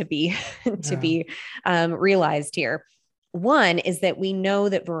concept to be realized here. One is that we know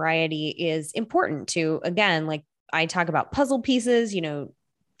that variety is important to, again, like I talk about puzzle pieces,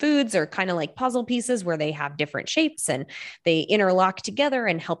 foods are kind of like puzzle pieces where they have different shapes and they interlock together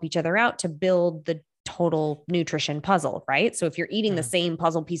and help each other out to build the total nutrition puzzle, right? So if you're eating the same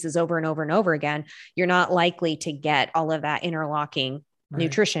puzzle pieces over and over and over again, you're not likely to get all of that interlocking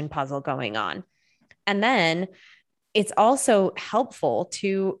nutrition puzzle going on. And then it's also helpful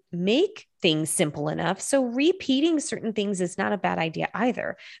to make things simple enough. So repeating certain things is not a bad idea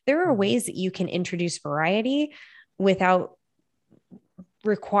either. There are ways that you can introduce variety without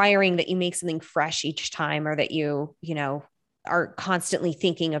requiring that you make something fresh each time, or that you are constantly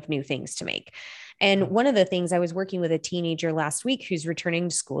thinking of new things to make. And one of the things, I was working with a teenager last week who's returning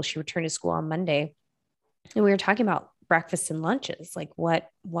to school. She returned to school on Monday, and we were talking about breakfasts and lunches, like what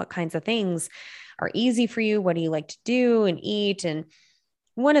kinds of things are easy for you? What do you like to do and eat? And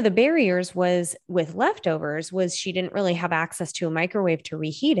one of the barriers was with leftovers was she didn't really have access to a microwave to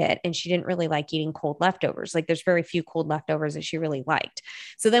reheat it. And she didn't really like eating cold leftovers. Like there's very few cold leftovers that she really liked.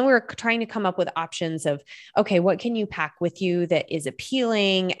 So then we were trying to come up with options of, okay, what can you pack with you that is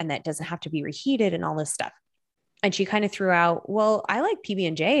appealing and that doesn't have to be reheated and all this stuff. And she kind of threw out, well, I like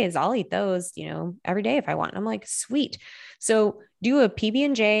PB&Js. I'll eat those, every day if I want. And I'm like, sweet. So do a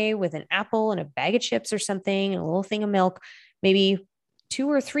PB&J with an apple and a bag of chips or something, and a little thing of milk, maybe 2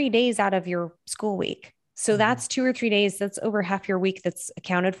 or 3 days out of your school week. So that's 2 or 3 days. That's over half your week that's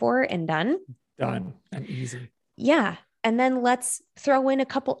accounted for and done. Done and easy. Yeah. And then let's throw in a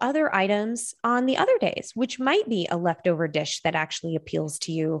couple other items on the other days, which might be a leftover dish that actually appeals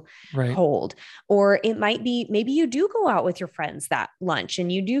to you cold. Or it might be, maybe you do go out with your friends that lunch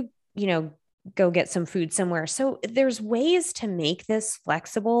and you do, go get some food somewhere. So there's ways to make this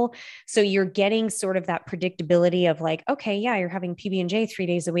flexible. So you're getting sort of that predictability of like, okay, yeah, you're having PB&J 3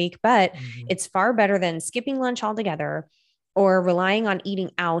 days a week, but it's far better than skipping lunch altogether or relying on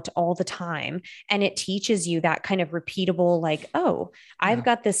eating out all the time. And it teaches you that kind of repeatable, like, oh, I've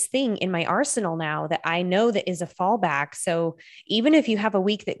got this thing in my arsenal now that I know that is a fallback. So even if you have a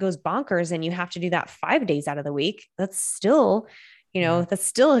week that goes bonkers and you have to do that 5 days out of the week, that's still, that's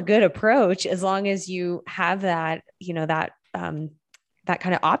still a good approach, as long as you have that, that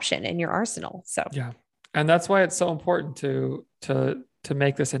kind of option in your arsenal. So, yeah. And that's why it's so important to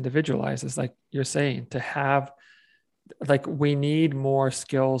make this individualized, is like you're saying, to have, like, we need more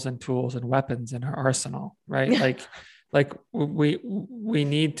skills and tools and weapons in our arsenal, right? like we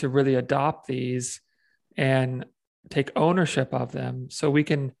need to really adopt these and take ownership of them so we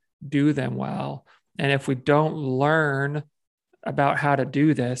can do them well. And if we don't learn about how to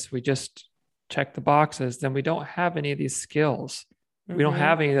do this, we just check the boxes, then we don't have any of these skills. We don't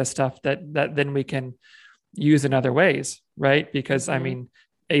have any of this stuff that then we can use in other ways, right? Because I mean,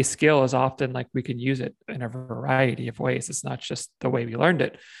 a skill is often like we can use it in a variety of ways. It's not just the way we learned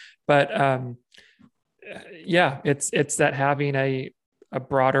it, but it's that having a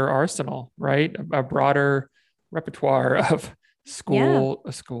broader arsenal, right? A broader repertoire of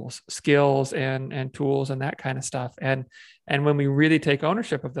schools, skills and tools and that kind of stuff. And when we really take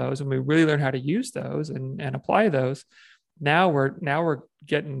ownership of those and we really learn how to use those and apply those, Now we're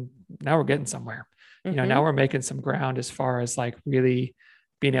getting somewhere. Now we're making some ground as far as like really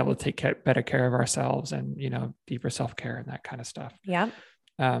being able to take better care of ourselves and, deeper self-care and that kind of stuff. Yeah.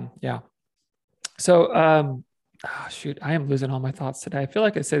 Yeah. So, shoot, I am losing all my thoughts today. I feel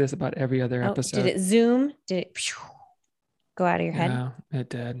like I say this about every other episode. Did it zoom? Did it go out of your head? Yeah, it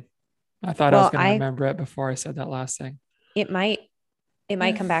did. I thought I was going to remember it before I said that last thing. It might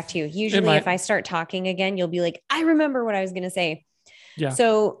come back to you. Usually if I start talking again, you'll be like, I remember what I was going to say. Yeah.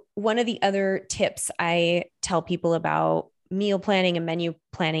 So one of the other tips I tell people about meal planning and menu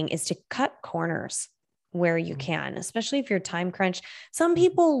planning is to cut corners where you can, especially if you're time crunched. Some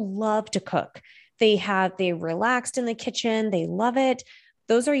people love to cook. They relaxed in the kitchen. They love it.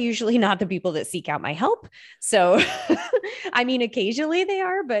 Those are usually not the people that seek out my help. So, I mean, occasionally they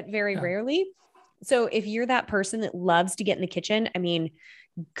are, but very rarely. So if you're that person that loves to get in the kitchen, I mean,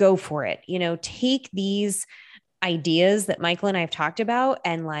 go for it. Take these ideas that Michael and I have talked about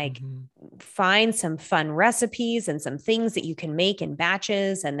and find some fun recipes and some things that you can make in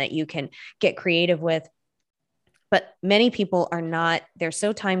batches and that you can get creative with. But many people are not, they're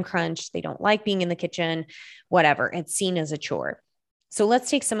so time crunched. They don't like being in the kitchen, whatever. It's seen as a chore. So let's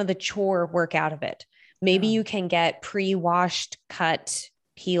take some of the chore work out of it. Maybe you can get pre-washed, cut,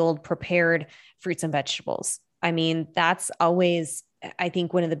 peeled, prepared fruits and vegetables. I mean, that's always, I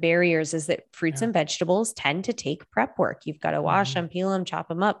think one of the barriers is that fruits and vegetables tend to take prep work. You've got to wash them, peel them, chop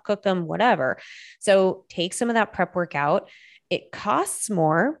them up, cook them, whatever. So take some of that prep work out. It costs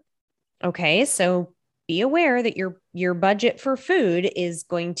more. Okay. So be aware that your budget for food is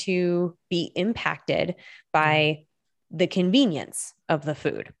going to be impacted by the convenience of the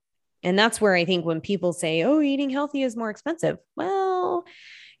food. And that's where I think when people say, oh, eating healthy is more expensive. Well,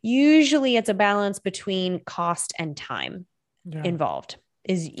 usually it's a balance between cost and time involved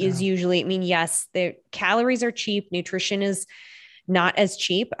is usually, I mean, yes, the calories are cheap. Nutrition is not as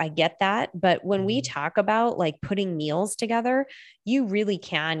cheap. I get that. But when we talk about like putting meals together, you really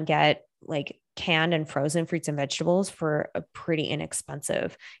can get like canned and frozen fruits and vegetables for a pretty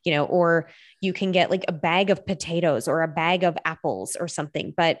inexpensive, or you can get like a bag of potatoes or a bag of apples or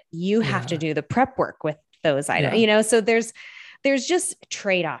something, but you have to do the prep work with those items, so there's just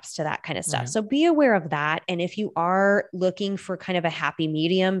trade-offs to that kind of stuff. Right. So be aware of that. And if you are looking for kind of a happy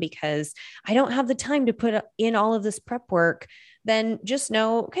medium, because I don't have the time to put in all of this prep work, then just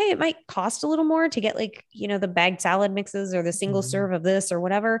know, okay, it might cost a little more to get like, the bagged salad mixes or the single serve of this or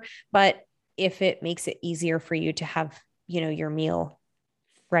whatever. But if it makes it easier for you to have, your meal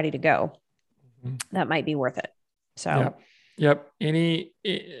ready to go, that might be worth it. So, yep. Making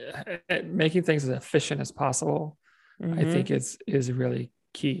things as efficient as possible, I think is really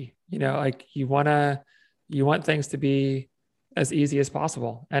key. Like you want things to be as easy as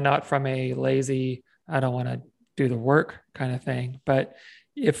possible and not from a lazy, I don't want to do the work kind of thing. But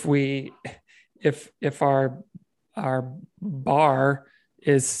if our bar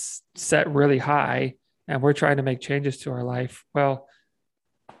is set really high and we're trying to make changes to our life, well,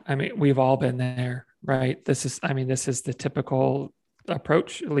 I mean, we've all been there, right? This is the typical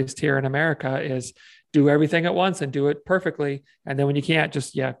approach, at least here in America, is do everything at once and do it perfectly. And then when you can't,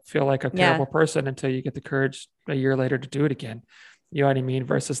 just feel like a terrible person until you get the courage a year later to do it again. You know what I mean?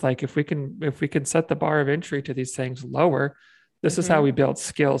 Versus like, if we can set the bar of entry to these things lower, this is how we build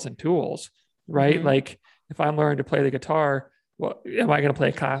skills and tools, right? Like if I'm learning to play the guitar, well, am I going to play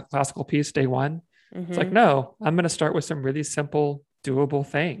a classical piece day one? It's like, no, I'm going to start with some really simple, doable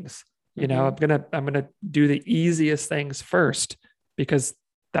things. I'm going to do the easiest things first, because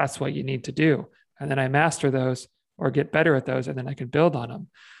that's what you need to do. And then I master those or get better at those, and then I can build on them,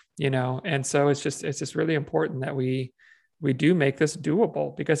 And so it's just really important that we do make this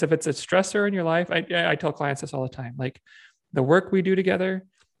doable, because if it's a stressor in your life, I tell clients this all the time, like the work we do together,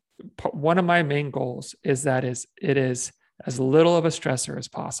 one of my main goals is that it is as little of a stressor as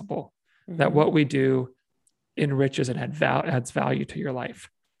possible, that what we do enriches and adds value to your life,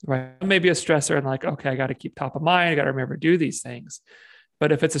 right? Maybe a stressor and like, okay, I got to keep top of mind. I got to remember to do these things.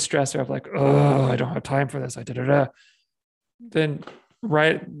 But if it's a stressor of like, oh, I don't have time for this, then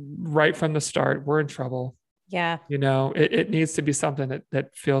right from the start, we're in trouble. Yeah. It needs to be something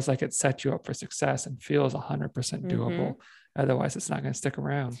that feels like it sets you up for success and feels 100% doable. Otherwise it's not going to stick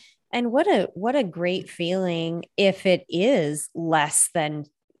around. And what a great feeling if it is less than,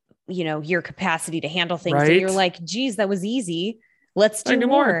 your capacity to handle things. Right? And you're like, geez, that was easy. Let's do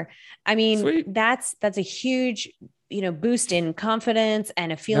more. I mean, sweet. That's a huge, boost in confidence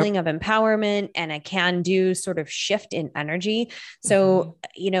and a feeling of empowerment and a can-do sort of shift in energy. So,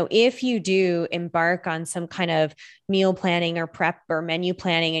 if you do embark on some kind of meal planning or prep or menu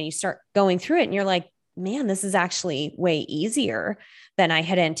planning and you start going through it and you're like, man, this is actually way easier than I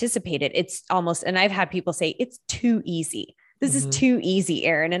had anticipated. It's almost, and I've had people say it's too easy. This is too easy,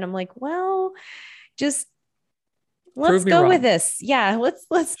 Erin. And I'm like, well, just let's go with this. Yeah.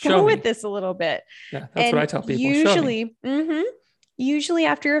 Let's go with this a little bit. Yeah. That's what I tell people. Usually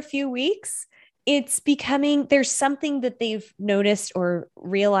after a few weeks, it's becoming, there's something that they've noticed or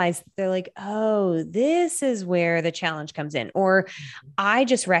realized. They're like, oh, this is where the challenge comes in. Or I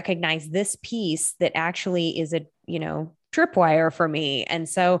just recognize this piece that actually is a, tripwire for me. And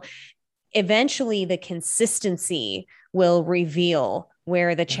so eventually the consistency will reveal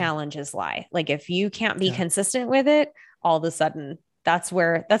where the challenges lie. Like if you can't be consistent with it, all of a sudden that's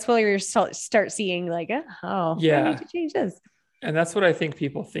where you start seeing like, I need to change this. And that's what I think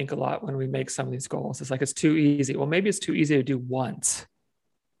people think a lot when we make some of these goals. It's like, it's too easy. Well, maybe it's too easy to do once,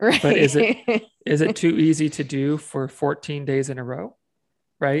 right? But is it too easy to do for 14 days in a row?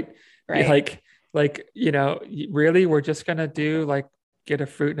 Right. Like, really, we're just going to do like, get a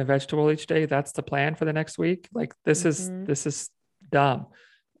fruit and a vegetable each day. That's the plan for the next week. Like this is dumb.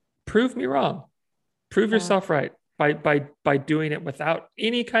 Prove me wrong. Prove yourself right by doing it without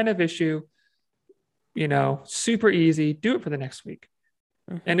any kind of issue, super easy. Do it for the next week.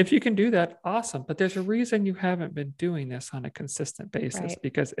 And if you can do that, awesome. But there's a reason you haven't been doing this on a consistent basis,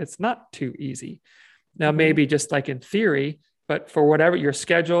 because it's not too easy. Now, maybe just like in theory, but for whatever your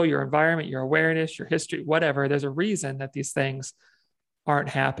schedule, your environment, your awareness, your history, whatever, there's a reason that these things aren't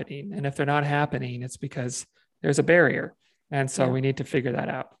happening. And if they're not happening, it's because there's a barrier. And so we need to figure that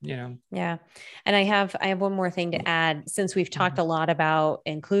out, Yeah. And I have one more thing to add, since we've talked a lot about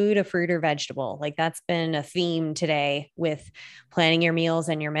include a fruit or vegetable. Like that's been a theme today with planning your meals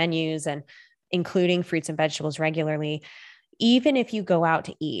and your menus and including fruits and vegetables regularly. Even if you go out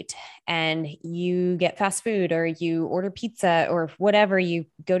to eat and you get fast food or you order pizza or whatever, you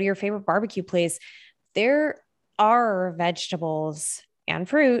go to your favorite barbecue place, there are vegetables and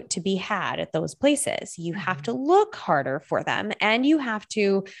fruit to be had at those places. You have to look harder for them, and you have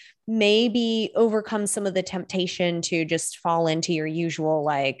to maybe overcome some of the temptation to just fall into your usual,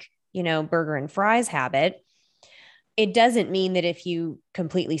 burger and fries habit. It doesn't mean that if you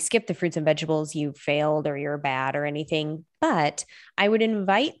completely skip the fruits and vegetables, you failed or you're bad or anything. But I would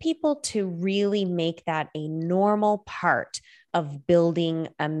invite people to really make that a normal part of building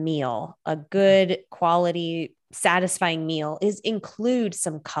a meal. A good quality, satisfying meal is include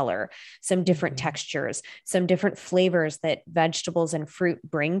some color, some different textures, some different flavors that vegetables and fruit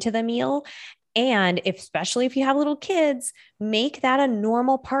bring to the meal. And especially if you have little kids, make that a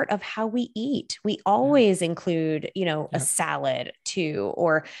normal part of how we eat. We always include, a salad too,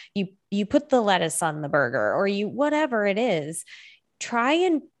 or you put the lettuce on the burger, or whatever it is. Try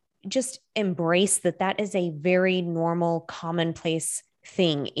and just embrace that is a very normal, commonplace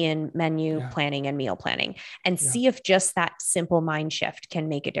thing in menu planning and meal planning, and see if just that simple mind shift can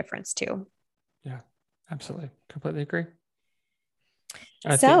make a difference too. Yeah, absolutely. Completely agree.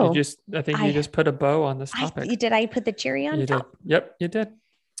 I think you just put a bow on this topic. Did I put the cherry on top? Did. Yep, you did.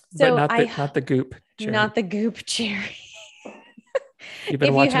 So but not the goop cherry. Not the goop cherry. You've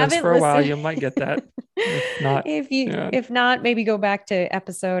been watching us for a while, you might get that. If not, maybe go back to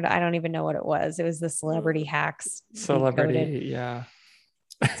episode, I don't even know what it was. It was the celebrity hacks. Yeah.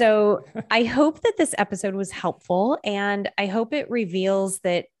 So I hope that this episode was helpful, and I hope it reveals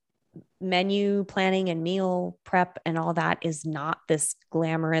that menu planning and meal prep and all that is not this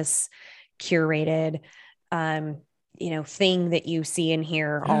glamorous, curated, thing that you see and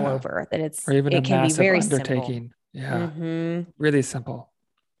hear all over. That it can be very undertaking. Simple. Yeah, really simple.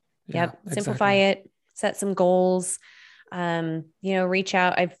 Yeah, simplify it. Set some goals. Reach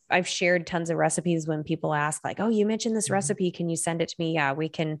out. I've shared tons of recipes when people ask, like, "Oh, you mentioned this recipe. Can you send it to me?" Yeah, we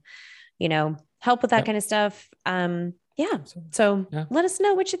can. Help with that kind of stuff. So let us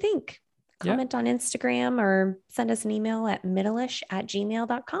know what you think. Comment on Instagram or send us an email at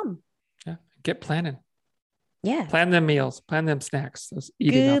middleish@gmail.com. Yeah. Get planning. Yeah. Plan them meals, plan them snacks, those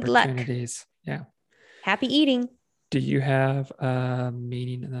eating opportunities. Luck. Yeah. Happy eating. Do you have a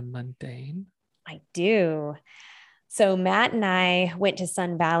meaning in the mundane? I do. So Matt and I went to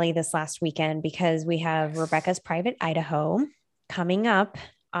Sun Valley this last weekend because we have Rebecca's Private Idaho coming up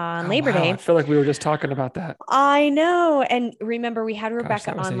on Labor Day. I feel like we were just talking about that. I know. And remember, we had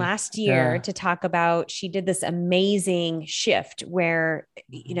Rebecca on last year to talk about, she did this amazing shift where,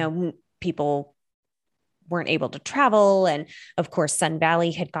 people weren't able to travel. And of course, Sun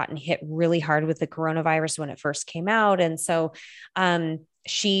Valley had gotten hit really hard with the coronavirus when it first came out. And so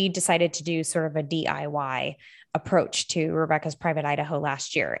she decided to do sort of a DIY approach to Rebecca's Private Idaho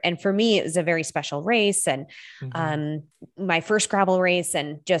last year. And for me, it was a very special race and my first gravel race.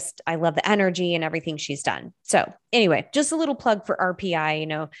 And just, I love the energy and everything she's done. So anyway, just a little plug for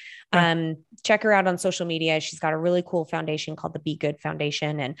RPI, check her out on social media. She's got a really cool foundation called the Be Good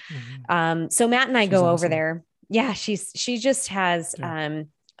Foundation. And so Matt and I go over there. Yeah, she just has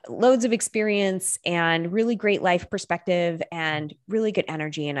loads of experience and really great life perspective and really good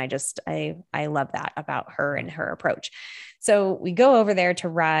energy. And I love that about her and her approach. So we go over there to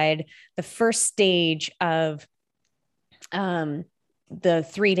ride the first stage of the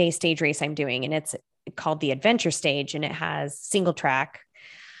 3-day stage race I'm doing. And it's called the adventure stage, and it has single track.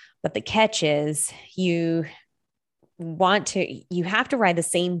 But the catch is you have to ride the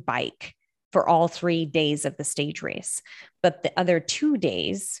same bike for all 3 days of the stage race. But the other 2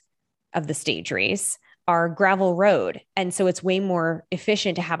 days of the stage race are gravel road. And so it's way more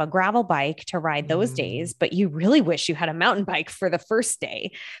efficient to have a gravel bike to ride those days, but you really wish you had a mountain bike for the first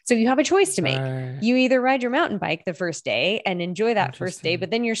day. So you have a choice to make. You either ride your mountain bike the first day and enjoy that first day,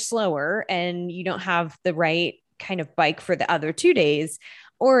 but then you're slower and you don't have the right kind of bike for the other 2 days,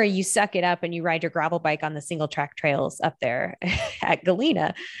 or you suck it up and you ride your gravel bike on the single track trails up there at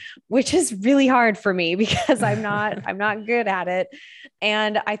Galena, which is really hard for me because I'm not good at it.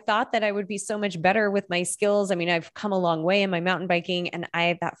 And I thought that I would be so much better with my skills. I mean, I've come a long way in my mountain biking, and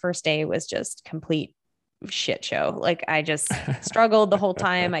that first day was just complete shit show. Like I just struggled the whole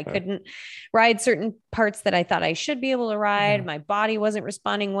time. I couldn't ride certain parts that I thought I should be able to ride. My body wasn't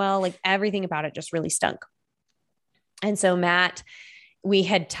responding well. Like everything about it just really stunk. And so Matt, we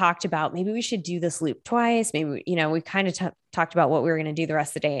had talked about maybe we should do this loop twice. Maybe, we kind of talked about what we were going to do the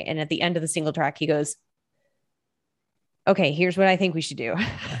rest of the day. And at the end of the single track, he goes, okay, here's what I think we should do.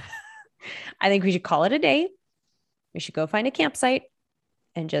 I think we should call it a day. We should go find a campsite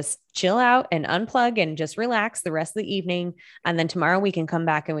and just chill out and unplug and just relax the rest of the evening. And then tomorrow we can come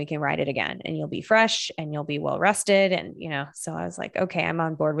back and we can ride it again, and you'll be fresh and you'll be well rested. And, so I was like, okay, I'm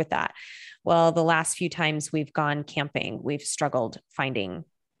on board with that. Well, the last few times we've gone camping, we've struggled finding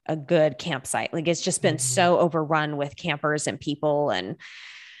a good campsite. Like it's just been so overrun with campers and people. And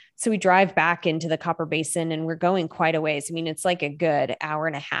so we drive back into the Copper Basin, and we're going quite a ways. I mean, it's like a good hour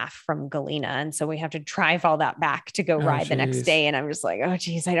and a half from Galena. And so we have to drive all that back to go ride the next day. And I'm just like, oh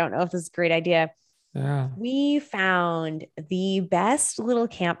geez, I don't know if this is a great idea. Yeah. We found the best little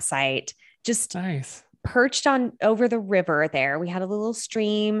campsite, just nice, perched on over the river there. We had a little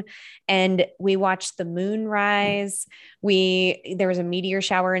stream and we watched the moon rise. There was a meteor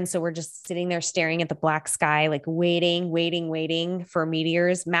shower. And so we're just sitting there staring at the black sky, like waiting for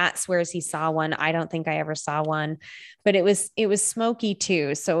meteors. Matt swears he saw one. I don't think I ever saw one, but it was smoky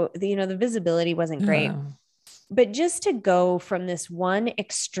too. So, the visibility wasn't great. But just to go from this one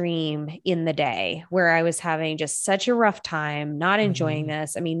extreme in the day where I was having just such a rough time, not enjoying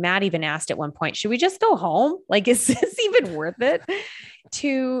this. I mean, Matt even asked at one point, should we just go home? Like, is this even worth it?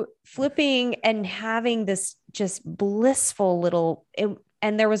 To flipping and having this just blissful little,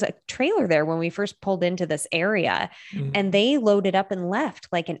 and there was a trailer there when we first pulled into this area, and they loaded up and left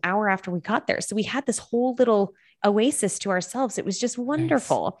like an hour after we got there. So we had this whole little oasis to ourselves. It was just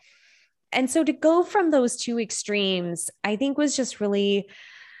wonderful. Nice. And so to go from those two extremes, I think was just really,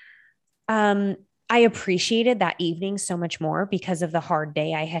 I appreciated that evening so much more because of the hard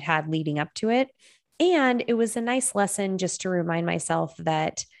day I had leading up to it. And it was a nice lesson just to remind myself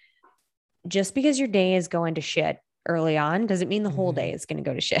that just because your day is going to shit early on doesn't mean the whole day is going to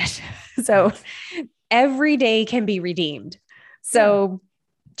go to shit. So every day can be redeemed. So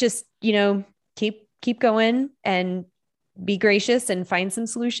just, keep going and be gracious and find some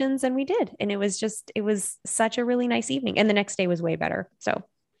solutions. And we did. And it was such a really nice evening. And the next day was way better. So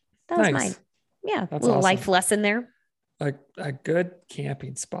that was mine. Yeah. That's a little awesome life lesson there. A good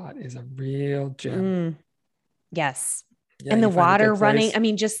camping spot is a real gem. Yes. Yeah, and the water running, I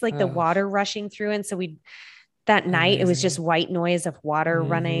mean, just like the water rushing through. And so that night, it was just white noise of water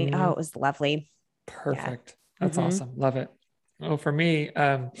running. Oh, it was lovely. Perfect. Yeah. That's awesome. Love it. Well, for me,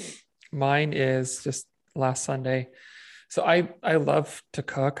 mine is just last Sunday. So I love to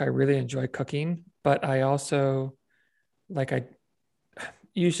cook. I really enjoy cooking, but I also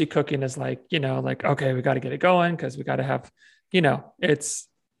usually cooking is okay, we got to get it going because we got to have, it's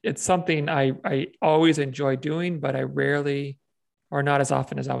something I always enjoy doing, but I rarely, or not as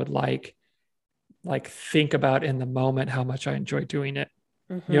often as I would like think about in the moment how much I enjoy doing it.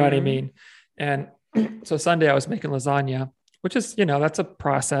 You know what I mean? And so Sunday I was making lasagna, which is, that's a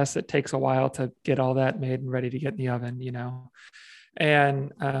process. It takes a while to get all that made and ready to get in the oven,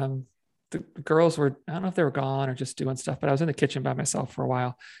 and the girls were, I don't know if they were gone or just doing stuff, but I was in the kitchen by myself for a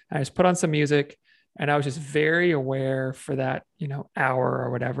while. And I just put on some music And I was just very aware for that, hour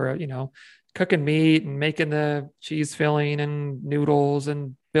or whatever, cooking meat and making the cheese filling and noodles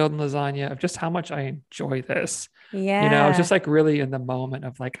and building lasagna, of just how much I enjoy this. It's Yeah. just like really in the moment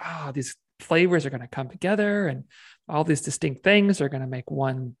of like, these flavors are going to come together and all these distinct things are going to make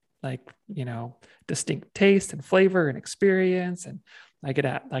one, like, distinct taste and flavor and experience. And I get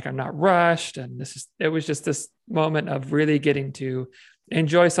at, like, I'm not rushed. And it was just this moment of really getting to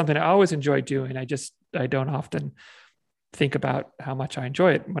enjoy something I always enjoy doing. I don't often think about how much I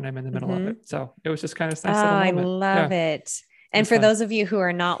enjoy it when I'm in the middle of Mm-hmm. it. So it was just kind of this Oh, nice little I moment. love Yeah, it. it And was for fun. those of you who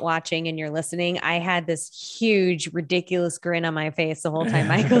are not watching and you're listening, I had this huge, ridiculous grin on my face the whole time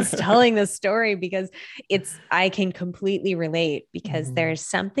Michael's telling this story, because I can completely relate, because Mhm. there's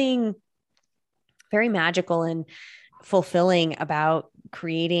something very magical and fulfilling about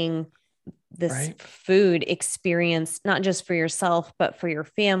creating this Right. food experience, not just for yourself, but for your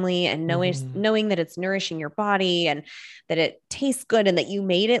family, and Mhm. knowing that it's nourishing your body and that it tastes good and that you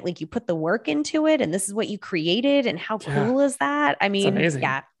made it, like you put the work into it and this is what you created. And how Yeah, cool is that? I it's mean, amazing.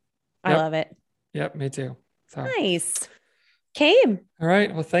 yeah, I Yep. love it. Yep. Me too. So, Nice. Okay. all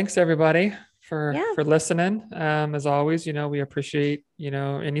right. Well, thanks everybody for Yeah. listening. As always, we appreciate,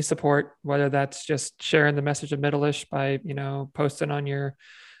 any support, whether that's just sharing the message of Middleish by, posting on your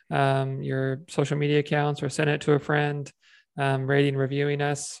social media accounts or send it to a friend, rating, reviewing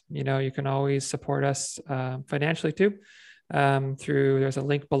us. You can always support us financially too, there's a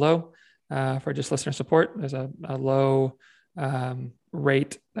link below for just listener support. There's a low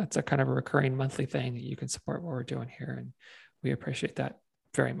rate. That's a kind of a recurring monthly thing that you can support what we're doing here. And we appreciate that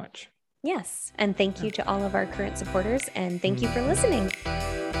very much. Yes. And thank Yeah. you to all of our current supporters. And thank you for listening.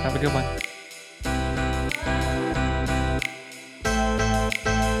 Have a good one.